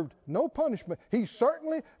deserved no punishment. He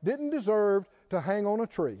certainly didn't deserve to hang on a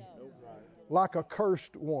tree like a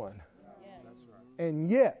cursed one. And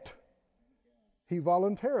yet, he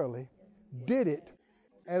voluntarily did it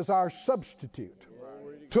as our substitute.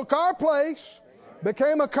 Took our place,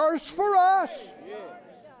 became a curse for us,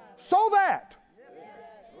 so that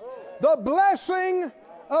the blessing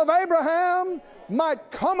of Abraham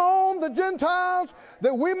might come on the Gentiles,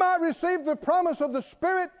 that we might receive the promise of the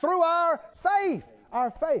Spirit through our faith.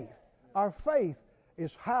 Our faith. Our faith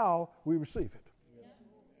is how we receive it.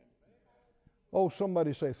 Oh,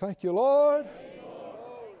 somebody say, thank you, Lord.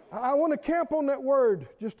 I want to camp on that word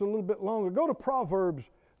just a little bit longer. Go to Proverbs,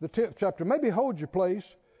 the 10th chapter. Maybe hold your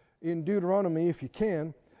place in Deuteronomy if you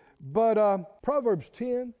can. But Proverbs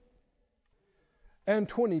 10 and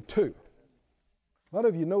 22. A lot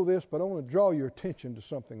of you know this, but I want to draw your attention to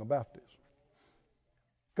something about this.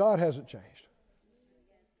 God hasn't changed.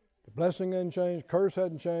 The blessing hasn't changed. Curse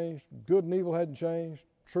hasn't changed. Good and evil hadn't changed.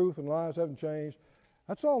 Truth and lies haven't changed.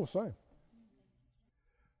 That's all the same.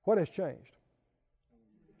 What has changed?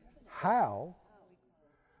 How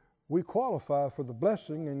we qualify for the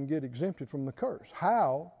blessing and get exempted from the curse.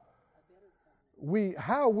 How we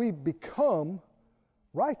become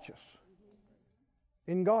righteous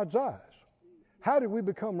in God's eyes. How did we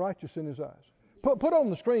become righteous in His eyes? Put on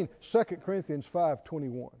the screen 2 Corinthians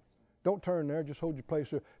 5:21. Don't turn there, just hold your place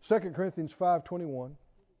there. 2 Corinthians 5:21.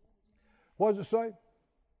 What does it say?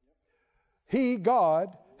 He,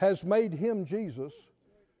 God, has made Him, Jesus,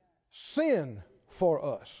 sin for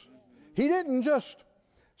us. He didn't just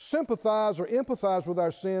sympathize or empathize with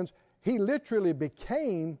our sins. He literally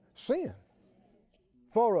became sin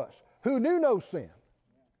for us, who knew no sin.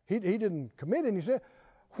 He didn't commit any sin.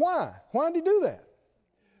 Why? Why did He do that?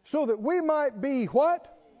 So that we might be what?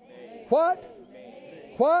 Made. What?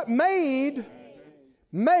 Made. What? Made.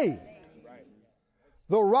 Made.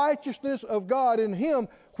 The righteousness of God in Him.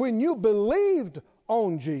 When you believed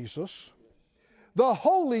on Jesus, the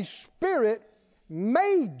Holy Spirit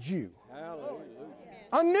made you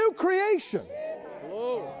a new creation.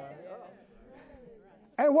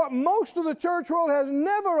 And what most of the church world has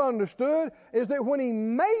never understood is that when He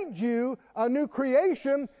made you a new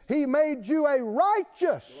creation, He made you a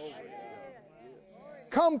righteous,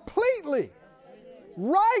 completely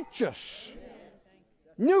righteous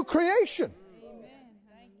new creation,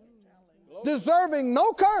 deserving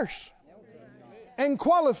no curse and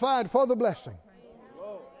qualified for the blessing.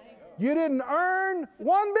 You didn't earn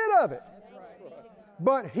one bit of it,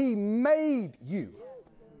 but He made you.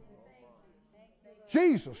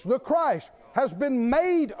 Jesus, the Christ, has been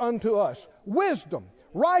made unto us wisdom,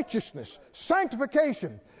 righteousness,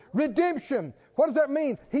 sanctification, redemption. What does that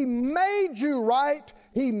mean? He made you right.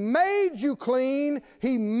 He made you clean.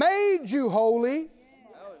 He made you holy.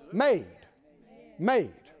 Made.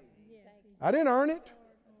 I didn't earn it.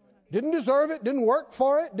 Didn't deserve it. Didn't work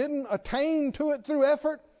for it. Didn't attain to it through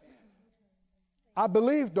effort. I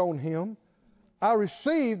believed on Him. I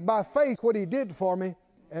received by faith what He did for me,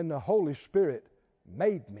 and the Holy Spirit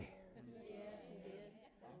made me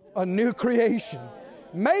a new creation.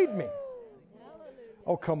 Made me.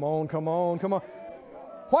 Oh, come on.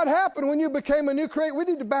 What happened when you became a new creation? We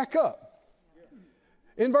need to back up.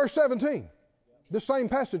 In verse 17, the same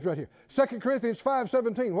passage right here, 2 Corinthians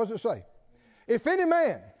 5:17, what does it say? If any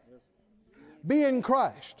man be in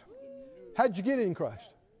Christ, how'd you get in Christ?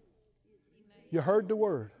 You heard the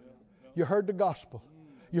word. You heard the gospel.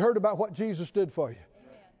 You heard about what Jesus did for you.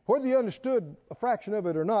 Whether you understood a fraction of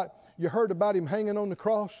it or not, you heard about Him hanging on the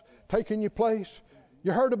cross, taking your place.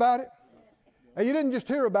 You heard about it. And you didn't just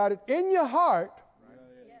hear about it. In your heart,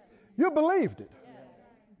 you believed it.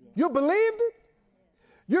 You believed it.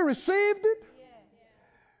 You received it.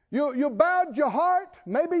 You bowed your heart,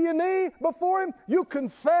 maybe your knee before Him. You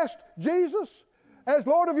confessed Jesus as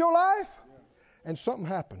Lord of your life. And something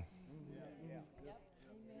happened.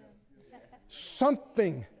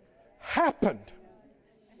 Something happened.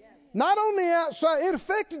 Not on the outside. It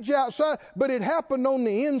affected you outside, but it happened on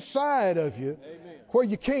the inside of you where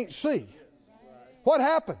you can't see. What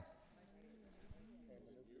happened?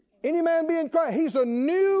 Any man be in Christ. He's a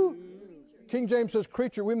new, King James says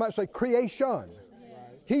creature. We might say creation.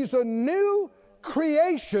 He's a new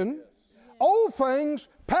creation. Old things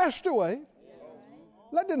passed away.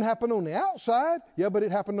 That didn't happen on the outside. Yeah, but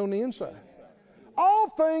it happened on the inside. All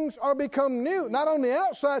things are become new. Not on the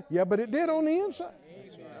outside. Yeah, but it did on the inside.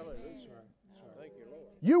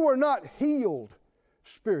 You were not healed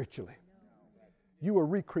spiritually. You were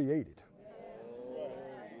recreated.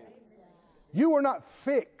 You were not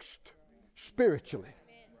fixed spiritually.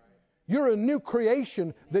 You're a new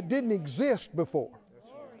creation that didn't exist before.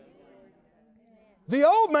 The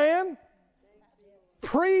old man,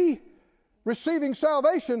 pre-receiving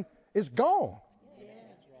salvation, is gone.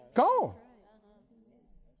 Gone.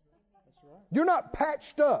 You're not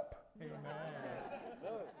patched up.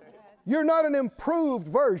 You're not an improved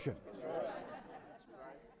version.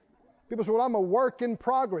 People say, well, I'm a work in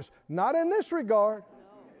progress. Not in this regard.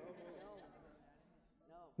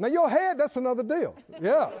 Now, your head, that's another deal.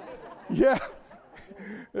 Yeah. Yeah.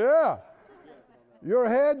 Yeah. Your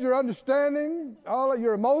head, your understanding, all of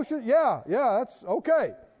your emotions. Yeah, that's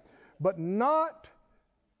okay. But not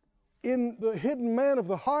in the hidden man of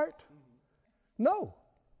the heart. No.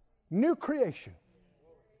 New creation.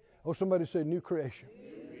 Oh, somebody said new creation.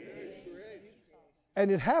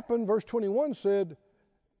 And it happened, verse 21 said,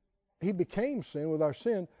 he became sin with our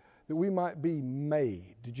sin that we might be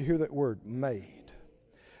made. Did you hear that word? Made.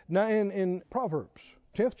 Now in Proverbs,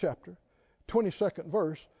 10th chapter, 22nd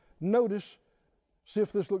verse, notice, see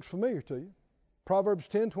if this looks familiar to you. Proverbs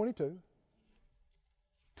 10:22.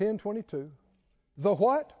 10:22. The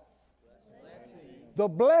what? Blessing. The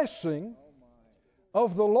blessing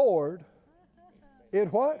of the Lord,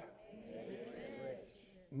 it what?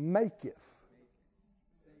 Maketh.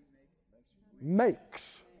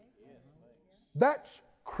 Makes. That's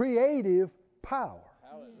creative power.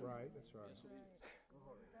 Right, that's right.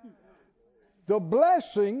 The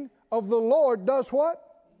blessing of the Lord does what?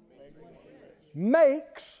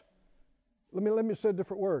 Makes. Let me say a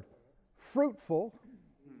different word. Fruitful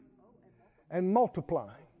and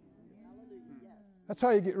multiplying. That's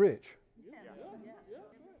how you get rich.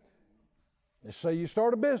 Let's say you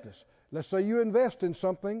start a business. Let's say you invest in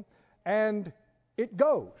something and it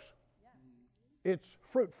goes. It's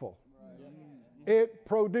fruitful. It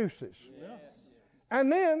produces.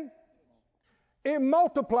 And then it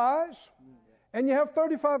multiplies and you have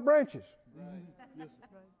 35 branches.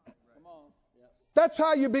 That's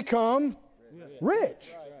how you become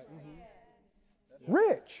rich.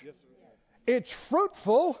 Rich. It's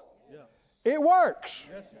fruitful. It works.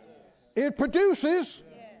 It produces.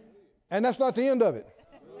 And that's not the end of it.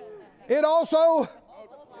 It also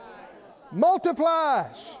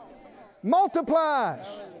multiplies. Multiplies.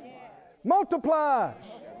 Multiplies.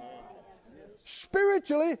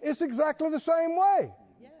 Spiritually, it's exactly the same way.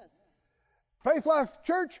 Faith Life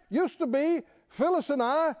Church used to be Phyllis and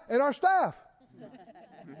I and our staff.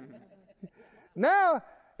 Now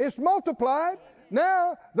it's multiplied.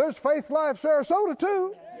 Now there's Faith Life Sarasota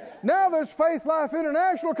too. Now there's Faith Life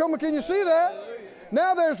International. Come on, can you see that?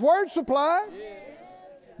 Now there's Word Supply.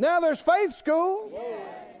 Now there's Faith School.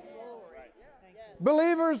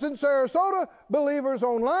 Believers in Sarasota, believers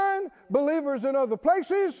online, believers in other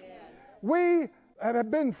places. We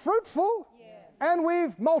have been fruitful and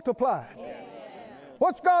we've multiplied.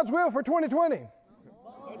 What's God's will for 2020?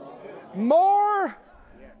 More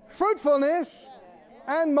fruitfulness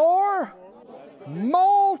and more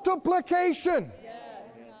multiplication.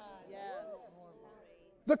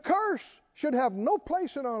 The curse should have no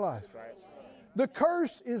place in our life. The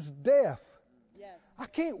curse is death. I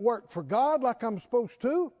can't work for God like I'm supposed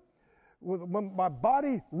to with my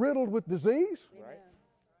body riddled with disease.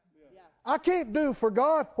 I can't do for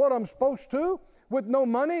God what I'm supposed to with no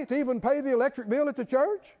money to even pay the electric bill at the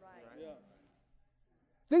church.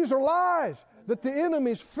 These are lies that the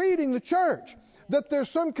enemy's feeding the church. That there's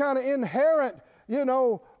some kind of inherent,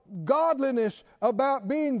 godliness about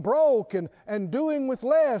being broke and doing with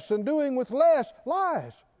less and doing with less.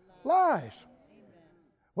 Lies. Lies.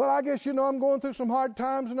 Well, I guess, I'm going through some hard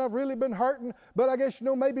times and I've really been hurting, but I guess,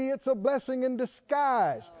 maybe it's a blessing in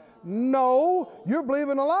disguise. No, you're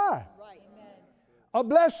believing a lie. A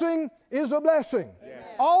blessing is a blessing.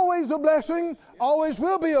 Always a blessing, always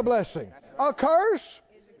will be a blessing. A curse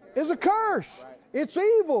is a curse. It's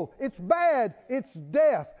evil, it's bad, it's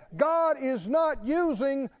death. God is not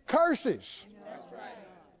using curses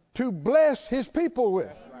to bless His people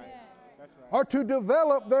with or to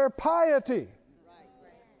develop their piety.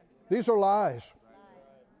 These are lies.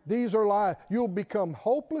 These are lies. You'll become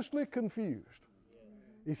hopelessly confused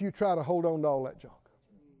if you try to hold on to all that junk.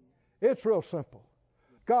 It's real simple.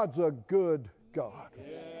 God's a good God.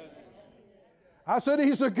 I said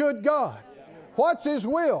He's a good God. What's His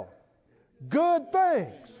will? Good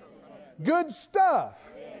things. Good stuff.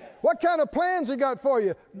 What kind of plans He got for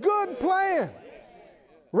you? Good plan.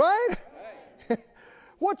 Right?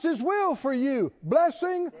 What's His will for you?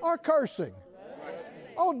 Blessing or cursing?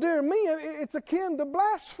 Oh, dear me, it's akin to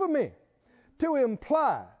blasphemy to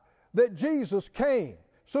imply that Jesus came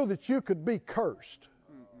so that you could be cursed.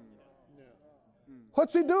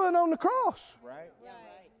 What's He doing on the cross?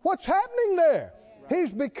 What's happening there?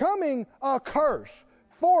 He's becoming a curse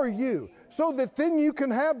for you so that then you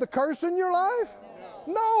can have the curse in your life?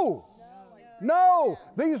 No. No.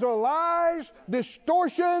 These are lies,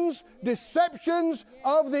 distortions, deceptions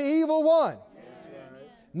of the evil one.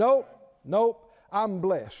 Nope. Nope. I'm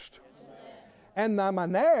blessed. And I'm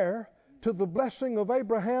an heir to the blessing of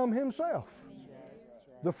Abraham himself,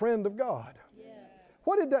 the friend of God.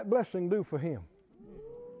 What did that blessing do for him?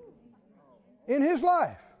 In his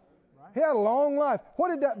life. He had a long life. What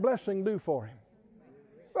did that blessing do for him?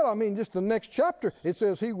 Well, I mean, just the next chapter, it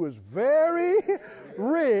says he was very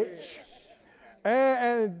rich.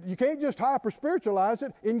 And you can't just hyper-spiritualize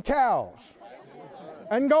it, in cows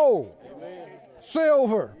and gold,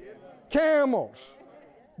 silver, camels,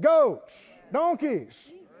 goats, donkeys.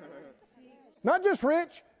 Not just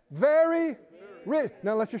rich, very rich.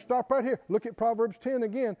 Now let's just stop right here. Look at Proverbs 10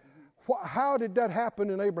 again. How did that happen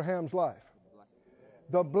in Abraham's life?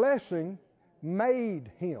 The blessing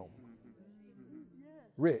made him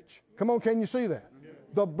rich. Come on, can you see that?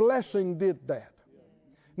 The blessing did that.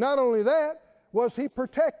 Not only that, was he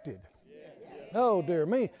protected? Oh, dear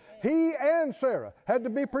me. He and Sarah had to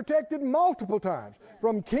be protected multiple times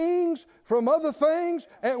from kings, from other things.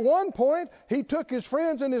 At one point, he took his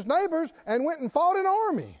friends and his neighbors and went and fought an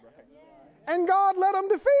army. And God let them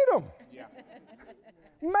defeat them.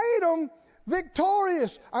 Made them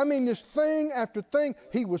victorious. I mean, this thing after thing.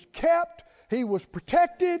 He was kept. He was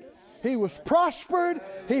protected. He was prospered.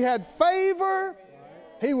 He had favor.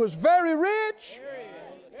 He was very rich.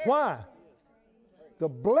 Why? The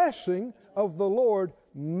blessing of the Lord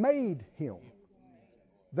made him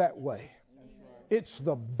that way. It's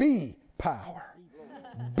the be power.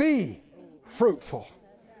 Be fruitful.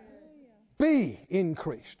 Be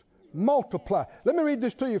increased. Multiply. Let me read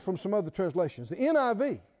this to you from some other translations. The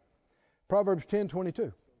NIV, Proverbs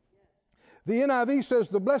 10:22. The NIV says,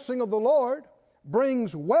 the blessing of the Lord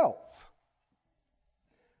brings wealth.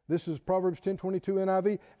 This is Proverbs 10:22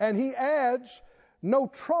 NIV. And he adds no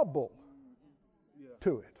trouble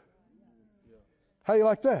to it. How you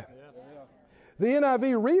like that? The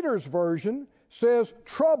NIV Reader's Version says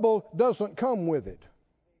trouble doesn't come with it.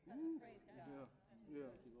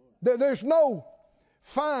 There's no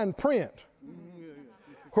fine print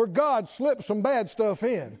where God slips some bad stuff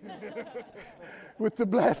in with the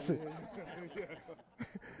blessing.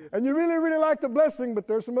 And you really, really like the blessing, but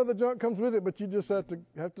there's some other junk comes with it, but you just have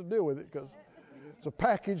to deal with it because it's a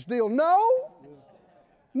package deal. No.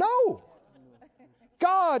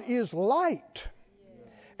 God is light.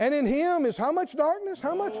 And in him is how much darkness?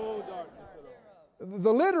 How much?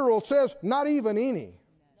 The literal says not even any.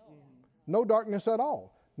 No darkness at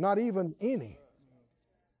all. Not even any.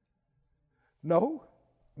 No.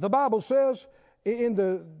 The Bible says in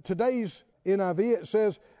today's NIV, it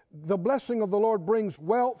says the blessing of the Lord brings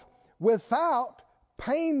wealth without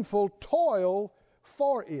painful toil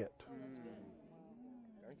for it.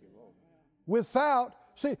 Without,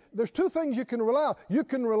 see, there's two things you can rely on. You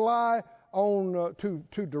can rely on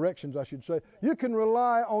two directions, I should say. You can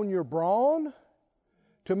rely on your brawn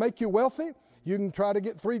to make you wealthy. You can try to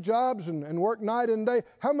get 3 jobs and work night and day.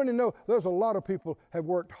 How many know there's a lot of people have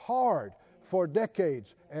worked hard for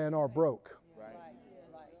decades and are broke?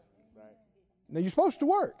 Now, you're supposed to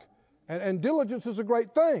work, and diligence is a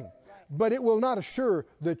great thing, but it will not assure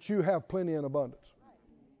that you have plenty in abundance.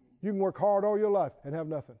 You can work hard all your life and have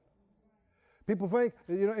nothing. People think,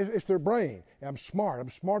 it's their brain. I'm smart. I'm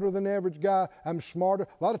smarter than the average guy. I'm smarter.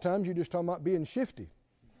 A lot of times you're just talking about being shifty.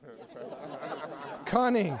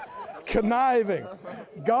 Cunning. Conniving.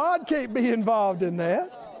 God can't be involved in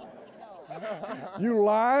that. You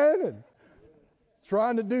lying and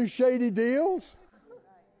trying to do shady deals.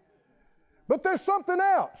 But there's something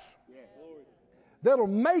else that'll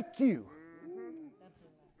make you.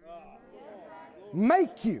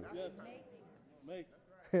 Make you.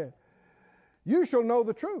 You shall know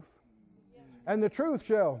the truth, and the truth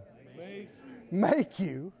shall make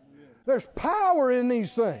you. There's power in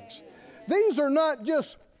these things. These are not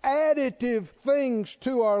just additive things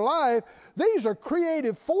to our life. These are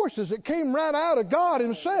creative forces that came right out of God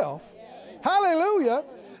himself. Hallelujah.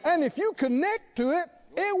 And if you connect to it,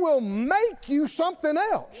 it will make you something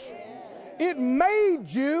else. It made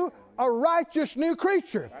you a righteous new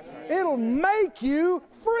creature. It'll make you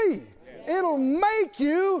free. It'll make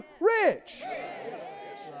you rich.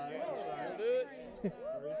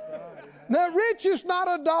 Now, rich is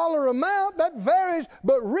not a dollar amount. That varies.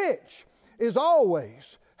 But rich is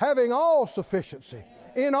always having all sufficiency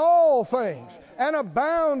in all things and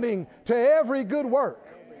abounding to every good work.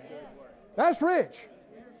 That's rich.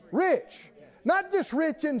 Rich. Not just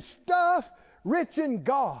rich in stuff, rich in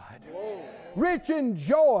God. Rich in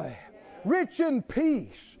joy. rich in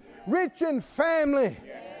peace, rich in family,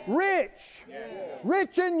 rich,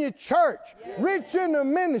 rich in your church, rich in the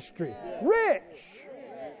ministry, rich.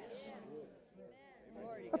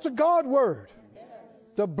 That's a God word.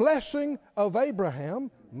 The blessing of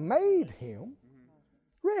Abraham made him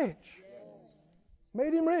rich.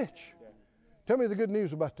 Made him rich. Tell me the good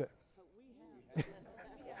news about that.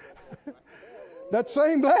 That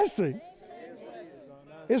same blessing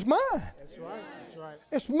is mine. That's right. That's right.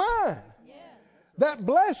 It's mine. That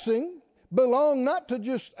blessing belonged not to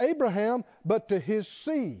just Abraham, but to his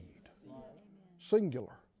seed.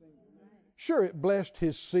 Singular. Sure, it blessed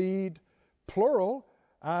his seed, plural,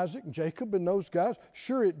 Isaac and Jacob and those guys.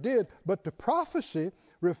 Sure it did. But the prophecy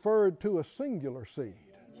referred to a singular seed.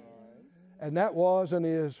 And that was and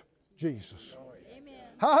is Jesus. Amen.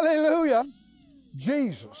 Hallelujah.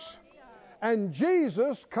 Jesus. And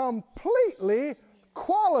Jesus completely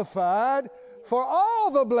qualified for all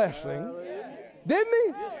the blessing, didn't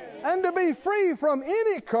he? And to be free from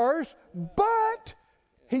any curse, but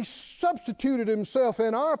he substituted himself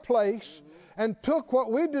in our place and took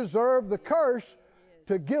what we deserved, the curse,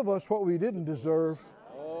 to give us what we didn't deserve,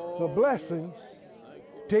 the blessing,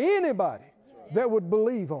 to anybody that would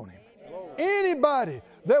believe on him. Anybody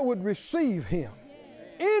that would receive him.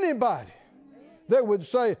 Anybody that would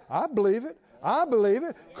say, I believe it. I believe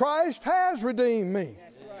it. Christ has redeemed me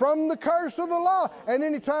from the curse of the law. And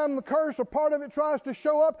anytime the curse or part of it tries to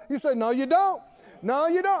show up, you say, no, you don't. No,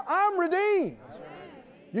 you don't. I'm redeemed.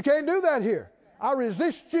 You can't do that here. I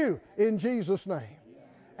resist you in Jesus' name.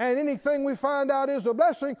 And anything we find out is a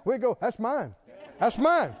blessing, we go, that's mine. That's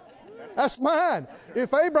mine. That's mine.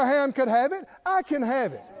 If Abraham could have it, I can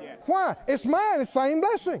have it. Why? It's mine. It's the same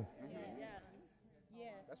blessing.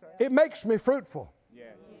 It makes me fruitful.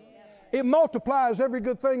 It multiplies every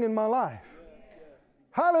good thing in my life.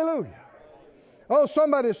 Hallelujah. Oh,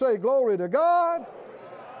 somebody say, glory to God.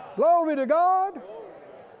 Glory to God.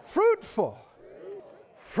 Fruitful.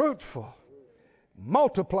 Fruitful.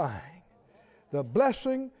 Multiplying. The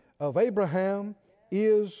blessing of Abraham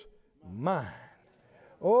is mine.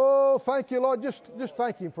 Oh, thank you, Lord. Just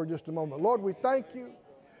thank him for just a moment. Lord, we thank you.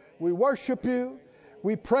 We worship you.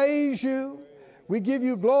 We praise you. We give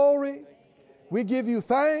you glory. We give you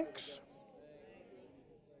thanks.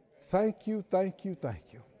 Thank you, thank you,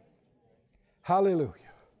 thank you. Hallelujah.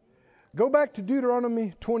 Go back to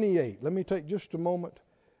Deuteronomy 28. Let me take just a moment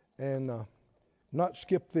and not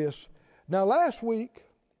skip this. Now, last week,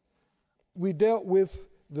 we dealt with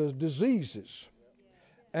the diseases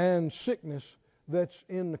and sickness that's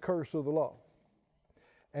in the curse of the law.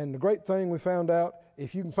 And the great thing we found out,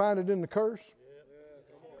 if you can find it in the curse,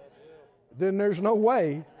 then there's no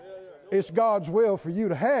way it's God's will for you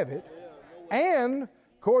to have it. And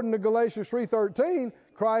according to Galatians 3:13,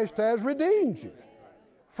 Christ has redeemed you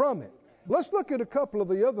from it. Let's look at a couple of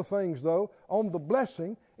the other things, though, on the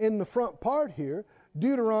blessing in the front part here.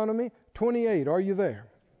 Deuteronomy 28. Are you there?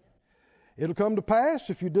 It'll come to pass,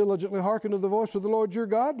 if you diligently hearken to the voice of the Lord your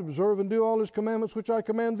God, to observe and do all his commandments which I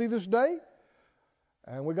command thee this day.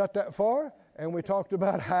 And we got that far, and we talked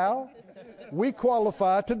about how we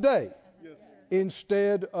qualify today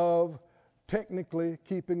instead of technically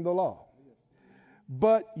keeping the law.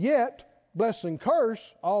 But yet, blessing, curse,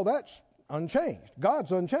 all that's unchanged.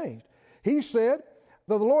 God's unchanged. He said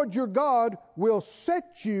that the Lord your God will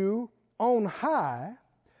set you on high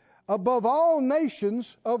above all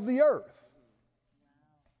nations of the earth.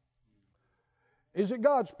 Is it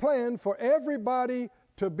God's plan for everybody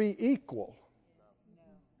to be equal?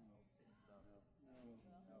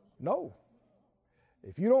 No.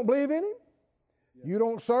 If you don't believe in him, you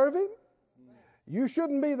don't serve him, you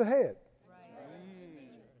shouldn't be the head.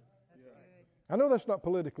 I know that's not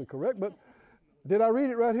politically correct, but did I read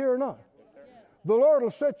it right here or not? The Lord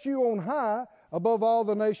will set you on high above all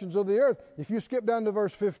the nations of the earth. If you skip down to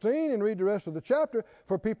verse 15 and read the rest of the chapter,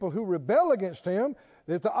 for people who rebel against him,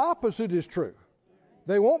 that the opposite is true.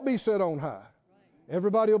 They won't be set on high.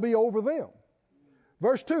 Everybody will be over them.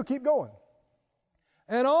 Verse 2, keep going.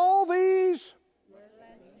 And all these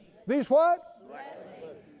what?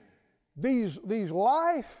 These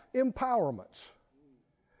life empowerments.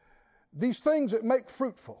 These things that make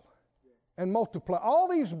fruitful and multiply. All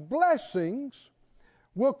these blessings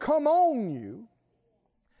will come on you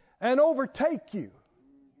and overtake you.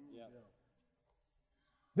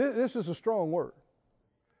 This is a strong word.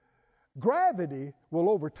 Gravity will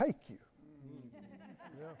overtake you.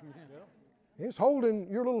 It's holding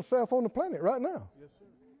your little self on the planet right now.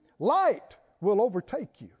 Light will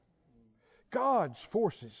overtake you. God's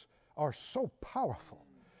forces are so powerful.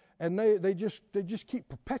 And they just keep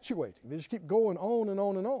perpetuating. They just keep going on and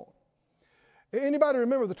on and on. Anybody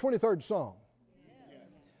remember the 23rd Psalm?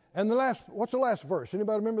 And what's the last verse?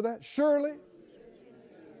 Anybody remember that? Surely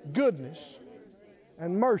goodness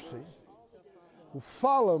and mercy will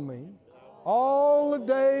follow me all the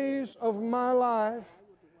days of my life.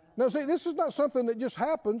 Now see, this is not something that just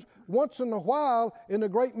happens once in a while in a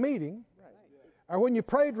great meeting or when you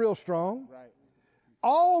prayed real strong.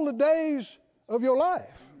 All the days of your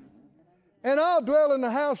life. And I'll dwell in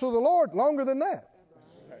the house of the Lord longer than that.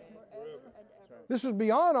 This is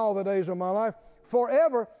beyond all the days of my life.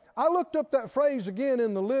 Forever. I looked up that phrase again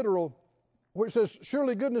in the literal where it says,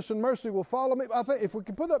 surely goodness and mercy will follow me. I think if we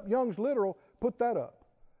can put up Young's literal, put that up.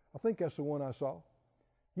 I think that's the one I saw.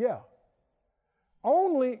 Yeah.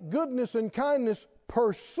 Only goodness and kindness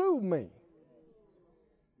pursue me.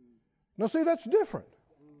 Now see, that's different.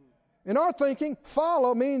 In our thinking,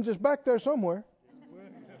 follow means it's back there somewhere.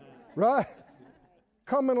 Right?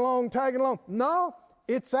 Coming along, tagging along. No,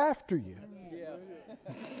 it's after you.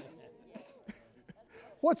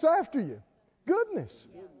 What's after you? Goodness.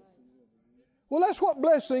 Well, that's what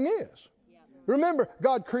blessing is. Remember,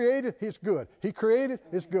 God created, He's good. He created,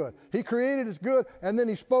 it's good. He created, it's good, and then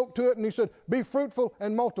He spoke to it and He said, be fruitful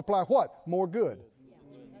and multiply what? More good.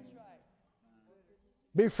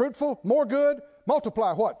 Be fruitful, more good,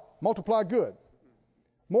 multiply what? Multiply good.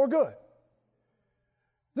 More good.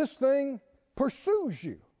 This thing pursues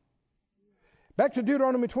you. Back to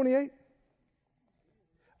Deuteronomy 28.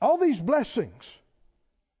 All these blessings.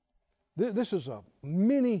 This is a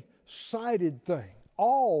many-sided thing.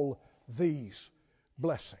 All these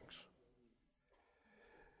blessings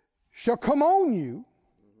shall come on you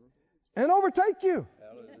and overtake you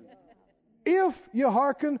if you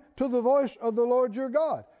hearken to the voice of the Lord your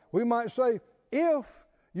God. We might say, if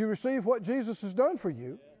you receive what Jesus has done for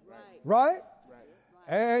you, right?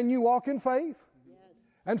 And you walk in faith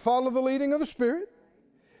and follow the leading of the Spirit,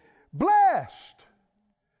 blessed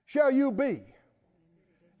shall you be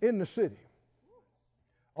in the city.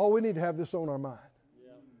 Oh, we need to have this on our mind.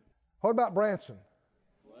 What about Branson?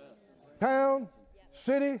 Town,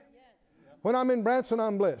 city. When I'm in Branson,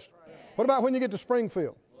 I'm blessed. What about when you get to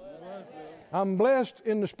Springfield? I'm blessed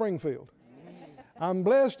in the Springfield. I'm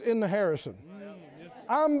blessed in the Harrison.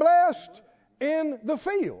 I'm blessed in the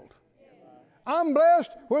field. I'm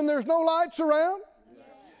blessed when there's no lights around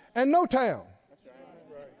and no town.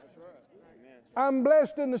 I'm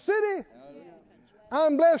blessed in the city.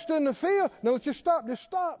 I'm blessed in the field. Now let's just stop. Just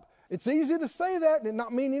stop. It's easy to say that and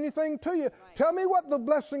not mean anything to you. Tell me what the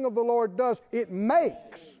blessing of the Lord does. It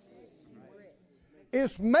makes.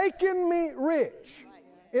 It's making me rich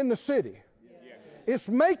in the city. It's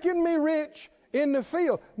making me rich in the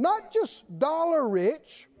field. Not just dollar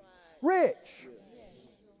rich. Rich.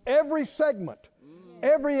 Every segment.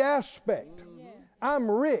 Every aspect. I'm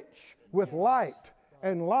rich with light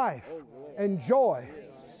and life and joy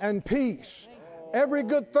and peace. Every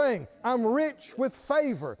good thing. I'm rich with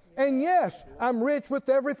favor. And yes, I'm rich with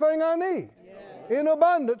everything I need. In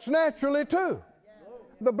abundance, naturally too.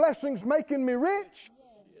 The blessing's making me rich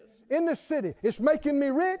in the city. It's making me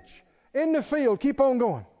rich in the field. Keep on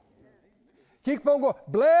going. Keep on going.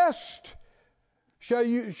 Blessed shall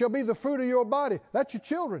be the fruit of your body. That's your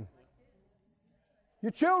children.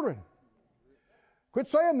 Your children. Quit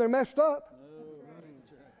saying they're messed up.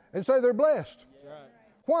 And say they're blessed.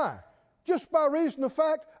 Why? Just by reason of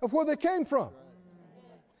fact of where they came from.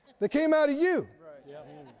 They came out of you.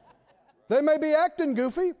 They may be acting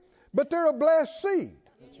goofy, but they're a blessed seed.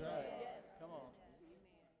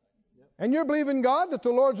 And you're believing God that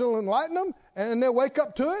the Lord will enlighten them and they'll wake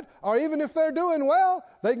up to it. Or even if they're doing well,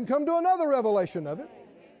 they can come to another revelation of it.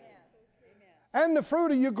 And the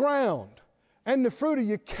fruit of your ground, and the fruit of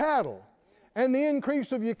your cattle, and the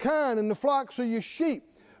increase of your kine, and the flocks of your sheep.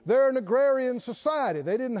 They're an agrarian society.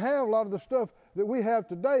 They didn't have a lot of the stuff that we have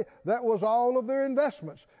today. That was all of their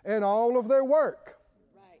investments and all of their work.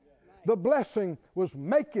 The blessing was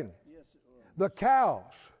making the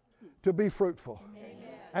cows to be fruitful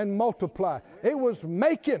and multiply. It was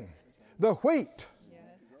making the wheat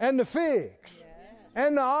and the figs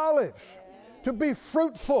and the olives to be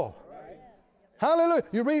fruitful. Hallelujah.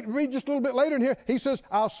 You read just a little bit later in here, he says,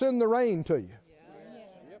 I'll send the rain to you.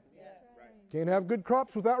 Can't have good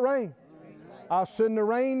crops without rain. I'll send the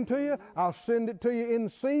rain to you. I'll send it to you in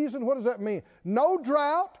season. What does that mean? No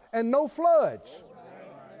drought and no floods.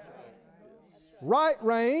 Right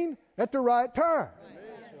rain at the right time.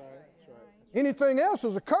 Anything else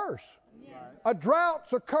is a curse. A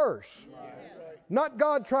drought's a curse. Not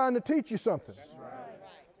God trying to teach you something.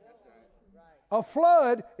 A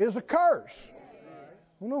flood is a curse.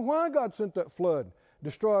 I don't know why God sent that flood,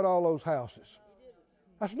 destroyed all those houses.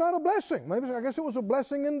 That's not a blessing. Maybe I guess it was a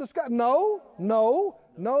blessing in disguise. No. No.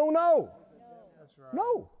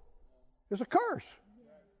 It's a curse.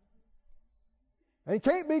 And it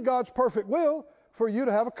can't be God's perfect will for you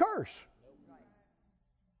to have a curse.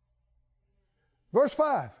 Verse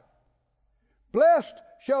 5. Blessed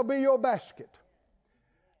shall be your basket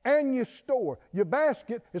and your store. Your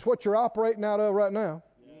basket is what you're operating out of right now.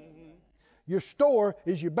 Your store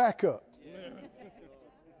is your backup.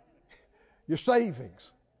 Your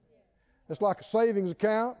savings. It's like a savings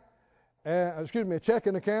account, a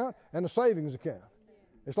checking account and a savings account.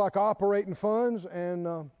 It's like operating funds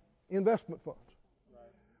and investment funds.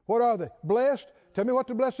 What are they? Blessed. Tell me what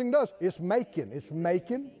the blessing does. It's making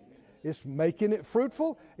it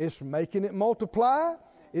fruitful. It's making it multiply.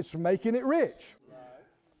 It's making it rich.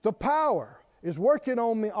 The power is working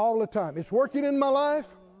on me all the time. It's working in my life.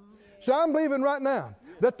 So I'm believing right now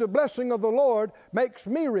that the blessing of the Lord makes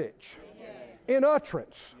me rich in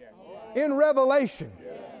utterance, in revelation,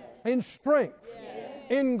 in strength,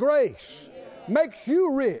 in grace. Makes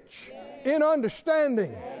you rich in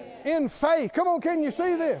understanding, in faith. Come on, can you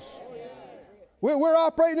see this? We're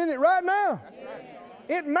operating in it right now.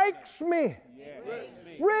 It makes me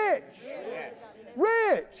rich.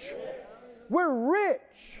 Rich. We're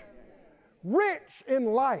rich. Rich in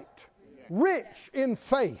light. Rich in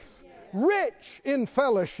faith. Rich in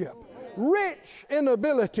fellowship. Rich in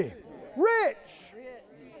ability. Rich.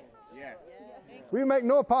 We make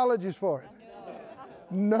no apologies for it.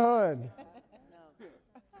 None.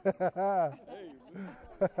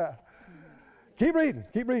 Keep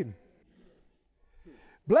reading.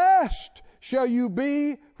 Blessed shall you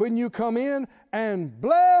be when you come in, and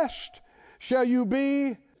blessed shall you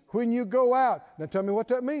be when you go out. Now tell me what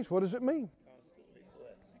that means. What does it mean?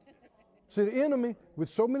 See, the enemy, with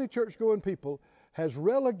so many church-going people, has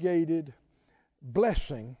relegated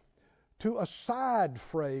blessing to a side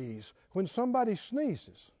phrase when somebody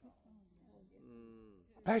sneezes.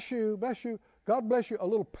 Bless you, God bless you, a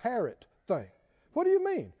little parrot thing. What do you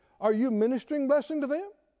mean? Are you ministering blessing to them?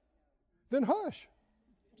 Then hush.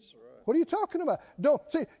 What are you talking about? Don't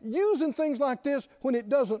see, using things like this when it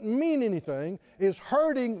doesn't mean anything is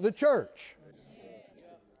hurting the church.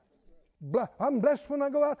 I'm blessed when I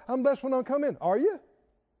go out. I'm blessed when I come in. Are you?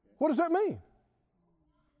 What does that mean?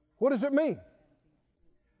 What does it mean?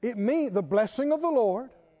 It means the blessing of the Lord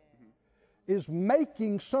is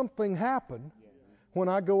making something happen when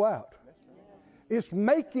I go out. It's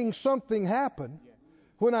making something happen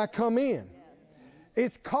when I come in.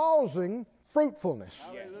 It's causing fruitfulness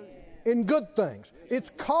in good things. It's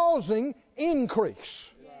causing increase.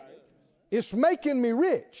 It's making me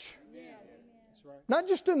rich. Not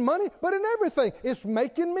just in money, but in everything. It's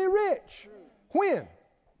making me rich. When?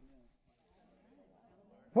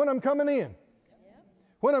 When I'm coming in.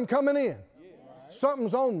 When I'm coming in.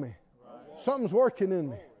 Something's on me. Something's working in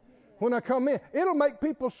me. When I come in, it'll make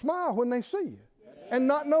people smile when they see you and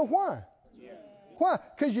not know why. Why?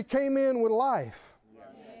 Because you came in with life.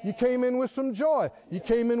 You came in with some joy. You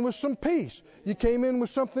came in with some peace. You came in with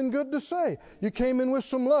something good to say. You came in with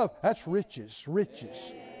some love. That's riches.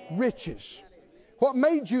 What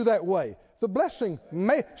made you that way? The blessing.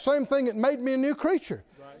 Same thing that made me a new creature.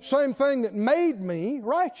 Same thing that made me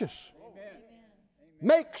righteous.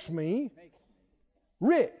 Makes me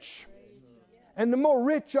rich. And the more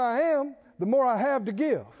rich I am, the more I have to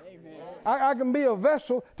give. I can be a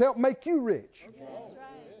vessel to help make you rich.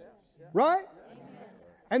 Right?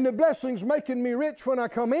 And the blessing's making me rich when I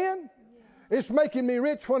come in. It's making me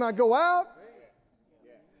rich when I go out.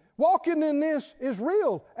 Walking in this is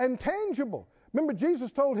real and tangible. Remember, Jesus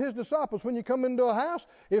told his disciples, when you come into a house,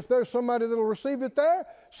 if there's somebody that'll receive it there,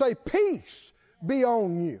 say, peace be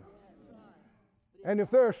on you. And if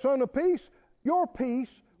they're a son of peace, your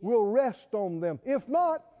peace will rest on them. If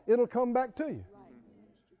not, it'll come back to you.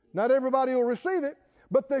 Not everybody will receive it,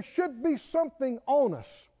 but there should be something on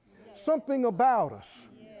us, something about us.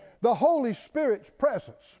 The Holy Spirit's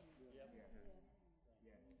presence.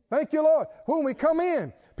 Thank you, Lord. When we come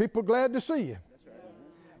in, people are glad to see you.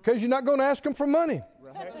 Because you're not going to ask them for money.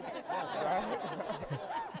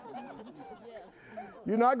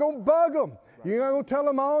 You're not going to bug them. You're not going to tell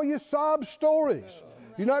them all your sob stories.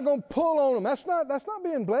 You're not going to pull on them. That's not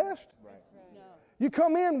being blessed. You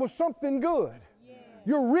come in with something good.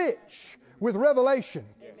 You're rich with revelation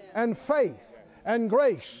and faith and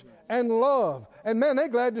grace and love. And man, they're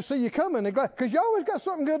glad to see you coming. They're glad because you always got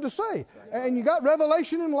something good to say. And you got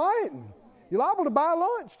revelation and light. And you're liable to buy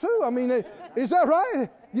lunch too. I mean, is that right?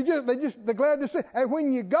 They're glad to see. And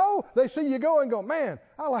when you go, they see you go and go, man,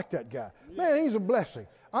 I like that guy. Man, he's a blessing.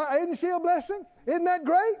 Isn't she a blessing? Isn't that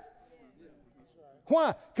great?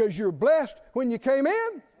 Why? Because you're blessed when you came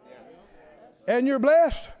in, and you're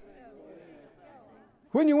blessed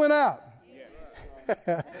when you went out.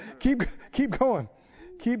 Keep going.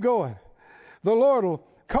 Keep going. The Lord will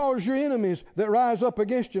cause your enemies that rise up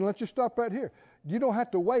against you. And let's just stop right here. You don't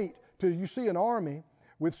have to wait till you see an army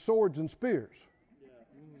with swords and spears.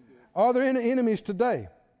 Are there any enemies today?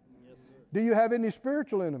 Do you have any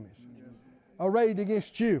spiritual enemies arrayed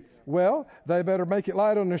against you? Well, they better make it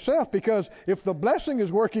light on themselves, because if the blessing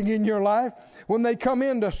is working in your life, when they come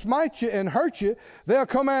in to smite you and hurt you, they'll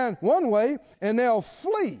come in one way and they'll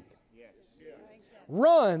flee.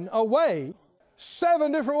 Run away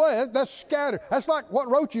 7 different ways. That's scattered. That's like what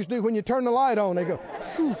roaches do when you turn the light on. They go,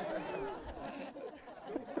 phew.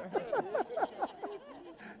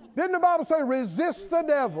 Didn't the Bible say resist the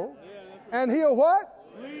devil and he'll what?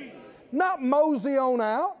 Not mosey on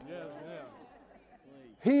out.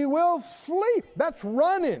 He will flee. That's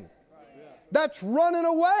running. That's running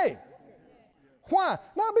away. Why?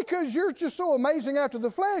 Not because you're just so amazing after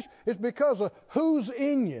the flesh. It's because of who's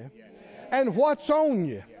in you and what's on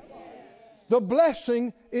you. The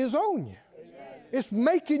blessing is on you. It's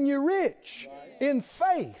making you rich in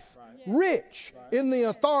faith, rich in the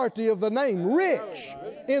authority of the name, rich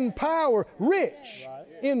in power, rich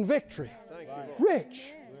in victory.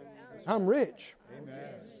 Rich. I'm rich.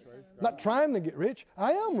 Not trying to get rich.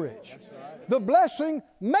 I am rich. The blessing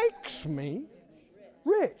makes me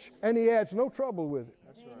rich. And he adds no trouble with it.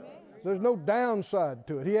 There's no downside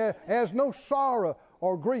to it. He has no sorrow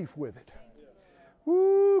or grief with it.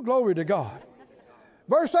 Woo, glory to God.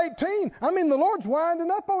 Verse 18, the Lord's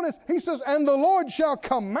winding up on this. He says, and the Lord shall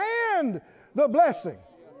command the blessing.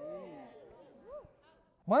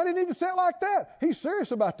 Why did he need to say it like that? He's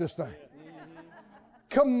serious about this thing.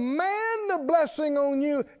 Command the blessing on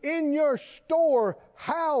you in your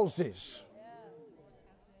storehouses.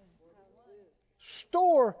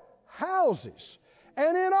 Storehouses.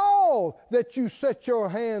 And in all that you set your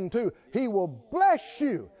hand to, he will bless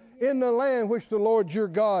you in the land which the Lord your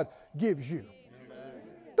God gives you.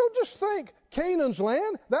 Don't just think Canaan's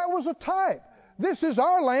land. That was a type. This is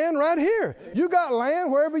our land right here. You got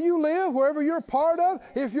land wherever you live, wherever you're part of,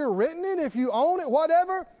 if you're written in, if you own it,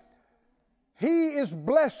 whatever. He is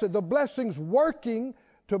blessed. The blessing's working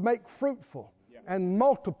to make fruitful and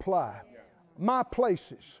multiply my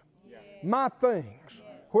places, my things.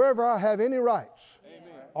 Wherever I have any rights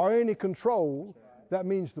or any control, that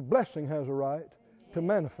means the blessing has a right to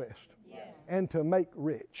manifest and to make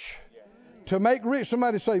rich. To make rich.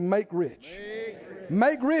 Somebody say, make rich.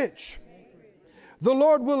 Make rich. The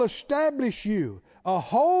Lord will establish you a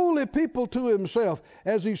holy people to himself,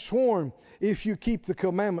 as he sworn, if you keep the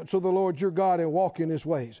commandments of the Lord your God and walk in his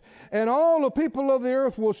ways. And all the people of the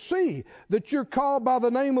earth will see that you're called by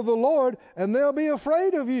the name of the Lord, and they'll be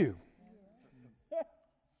afraid of you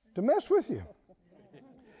to mess with you.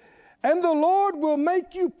 And the Lord will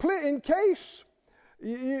make you in case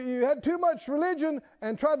you had too much religion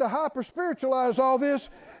and tried to hyper-spiritualize all this.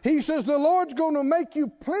 He says the Lord's going to make you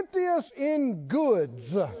plenteous in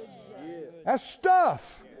goods. That's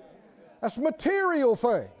stuff. That's material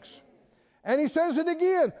things. And he says it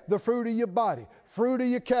again. The fruit of your body, fruit of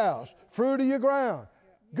your cows, fruit of your ground.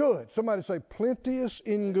 Good. Somebody say plenteous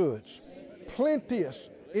in goods. Plenteous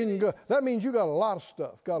in goods. That means you got a lot of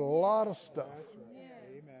stuff. Got a lot of stuff.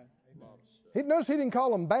 Notice he didn't call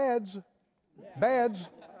them bads. Bads.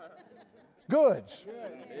 Goods.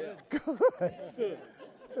 Goods.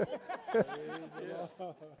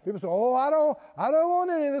 People say, oh, I don't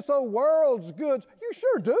want any of this old world's goods. You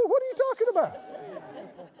sure do. What are you talking about?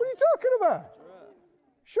 What are you talking about?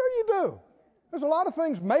 Sure you do. There's a lot of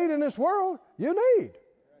things made in this world you need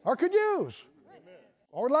or could use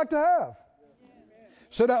or would like to have.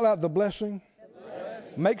 Say it out loud. The blessing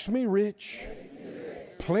makes me rich,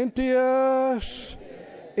 plenteous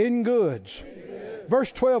in goods.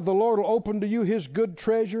 Verse 12, the Lord will open to you his good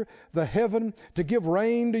treasure, the heaven, to give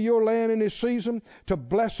rain to your land in his season, to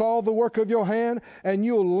bless all the work of your hand, and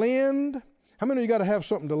you'll lend. How many of you got to have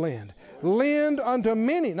something to lend? Lend unto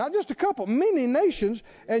many, not just a couple, many nations,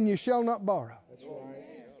 and you shall not borrow.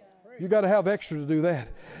 You got to have extra to do that.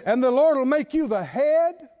 And the Lord will make you the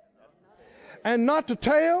head and not the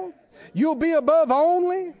tail. You'll be above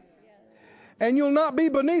only, and you'll not be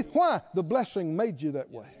beneath. Why? The blessing made you that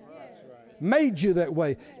way. Made you that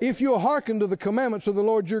way. If you'll hearken to the commandments of the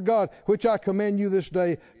Lord your God, which I command you this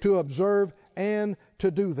day to observe and to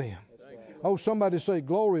do them. Oh, somebody say,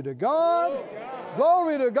 glory to God.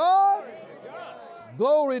 Glory to God.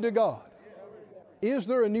 Glory to God. Is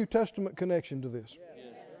there a New Testament connection to this?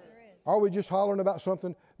 Are we just hollering about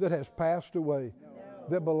something that has passed away,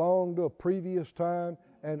 that belonged to a previous time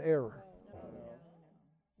and error?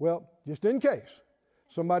 Well, just in case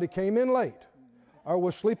somebody came in late or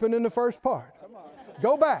was sleeping in the first part,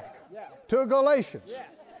 go back to Galatians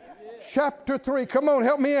chapter 3. Come on,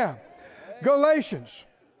 help me out. Galatians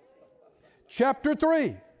chapter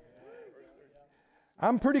 3.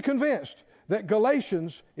 I'm pretty convinced that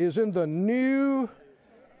Galatians is in the New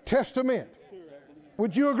Testament.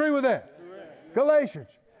 Would you agree with that? Galatians.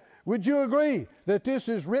 Would you agree that this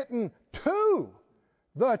is written to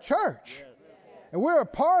the church? And we're a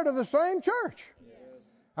part of the same church.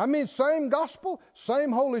 I mean, same gospel,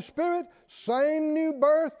 same Holy Spirit, same new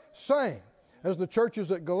birth, same as the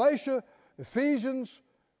churches at Galatia, Ephesians,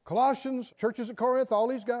 Colossians, churches at Corinth, all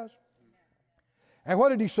these guys. And what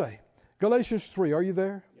did he say? Galatians 3, are you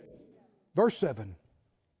there? Verse 7.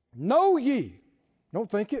 Know ye,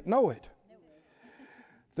 don't think it, know it,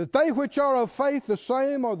 that they which are of faith, the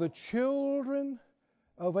same are the children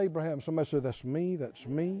of Abraham. Somebody say, that's me, that's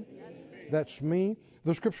me, that's me.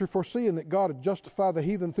 The scripture, foreseeing that God had justified the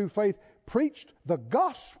heathen through faith, preached the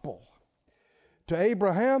gospel to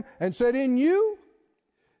Abraham and said, in you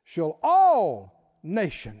shall all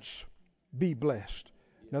nations be blessed.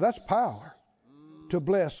 Now that's power, to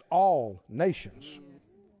bless all nations.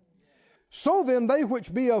 So then they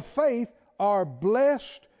which be of faith are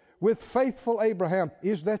blessed with faithful Abraham.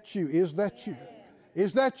 Is that you? Is that you?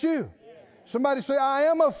 Is that you? Somebody say, I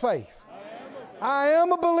am of faith. I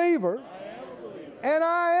am a believer. And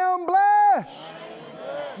I am blessed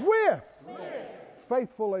with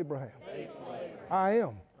faithful Abraham. I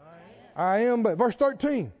am. I am. But verse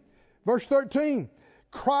 13. Verse 13.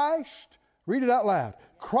 Christ, read it out loud.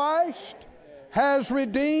 Christ has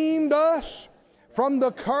redeemed us from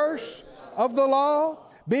the curse of the law,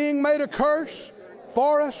 being made a curse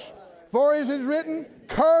for us. For as it is written,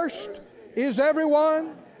 cursed is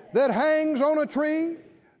everyone that hangs on a tree,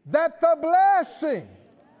 that the blessing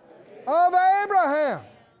of Abraham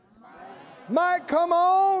might come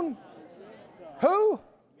on. Who?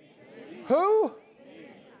 Who?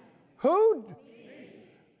 Who?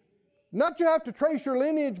 Not you have to trace your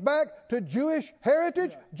lineage back to Jewish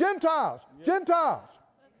heritage. Gentiles. Gentiles.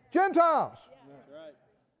 Gentiles.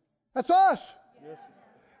 That's us.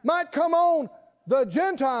 Might come on the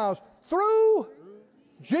Gentiles through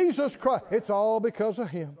Jesus Christ. It's all because of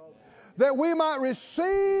Him. That we might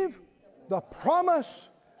receive the promise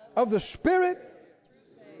of the Spirit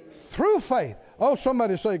through faith. Oh,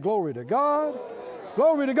 somebody say glory to God.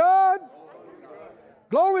 Glory to God.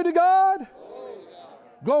 Glory to God.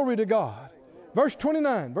 Glory to God. Verse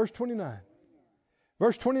 29. Verse 29.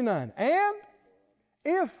 Verse 29. And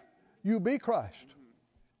if you be Christ,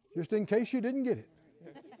 just in case you didn't get it,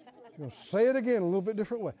 I'm going to say it again a little bit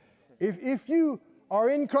different way. If you are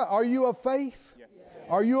in Christ, are you of faith?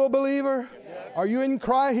 Are you a believer? Are you in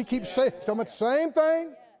Christ? He keeps saying, talking about the same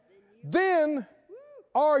thing. Then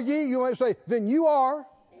are ye, you might say, then you are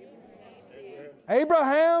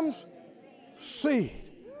Abraham's seed.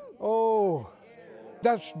 Oh,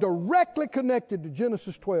 that's directly connected to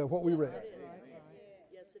Genesis 12, what we read.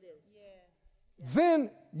 Then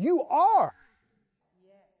you are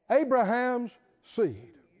Abraham's seed.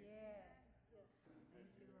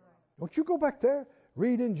 Don't you go back there,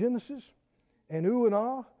 read in Genesis, and ooh and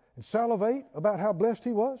ah, and salivate about how blessed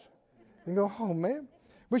he was, and go, oh man,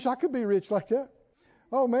 wish I could be rich like that.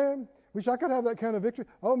 Oh man, wish I could have that kind of victory.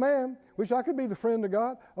 Oh man, wish I could be the friend of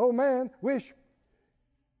God. Oh man, wish.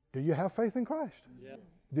 Do you have faith in Christ? Yes.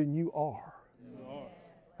 Then you are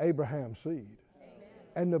Abraham's seed.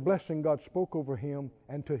 And the blessing God spoke over him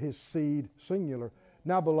and to his seed, singular,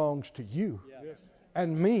 now belongs to you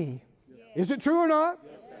and me. Is it true or not?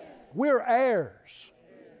 We're heirs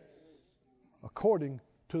according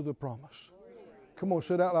to the promise. Come on,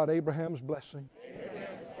 say it out loud. Abraham's blessing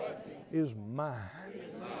is mine.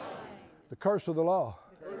 The curse of the law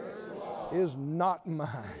is not mine.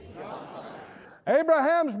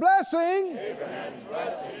 Abraham's blessing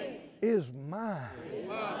is mine.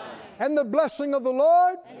 And the blessing of the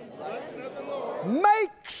Lord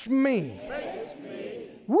makes me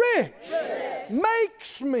rich,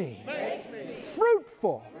 makes me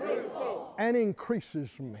fruitful, and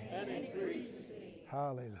increases me.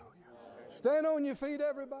 Hallelujah. Stand on your feet,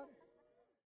 everybody.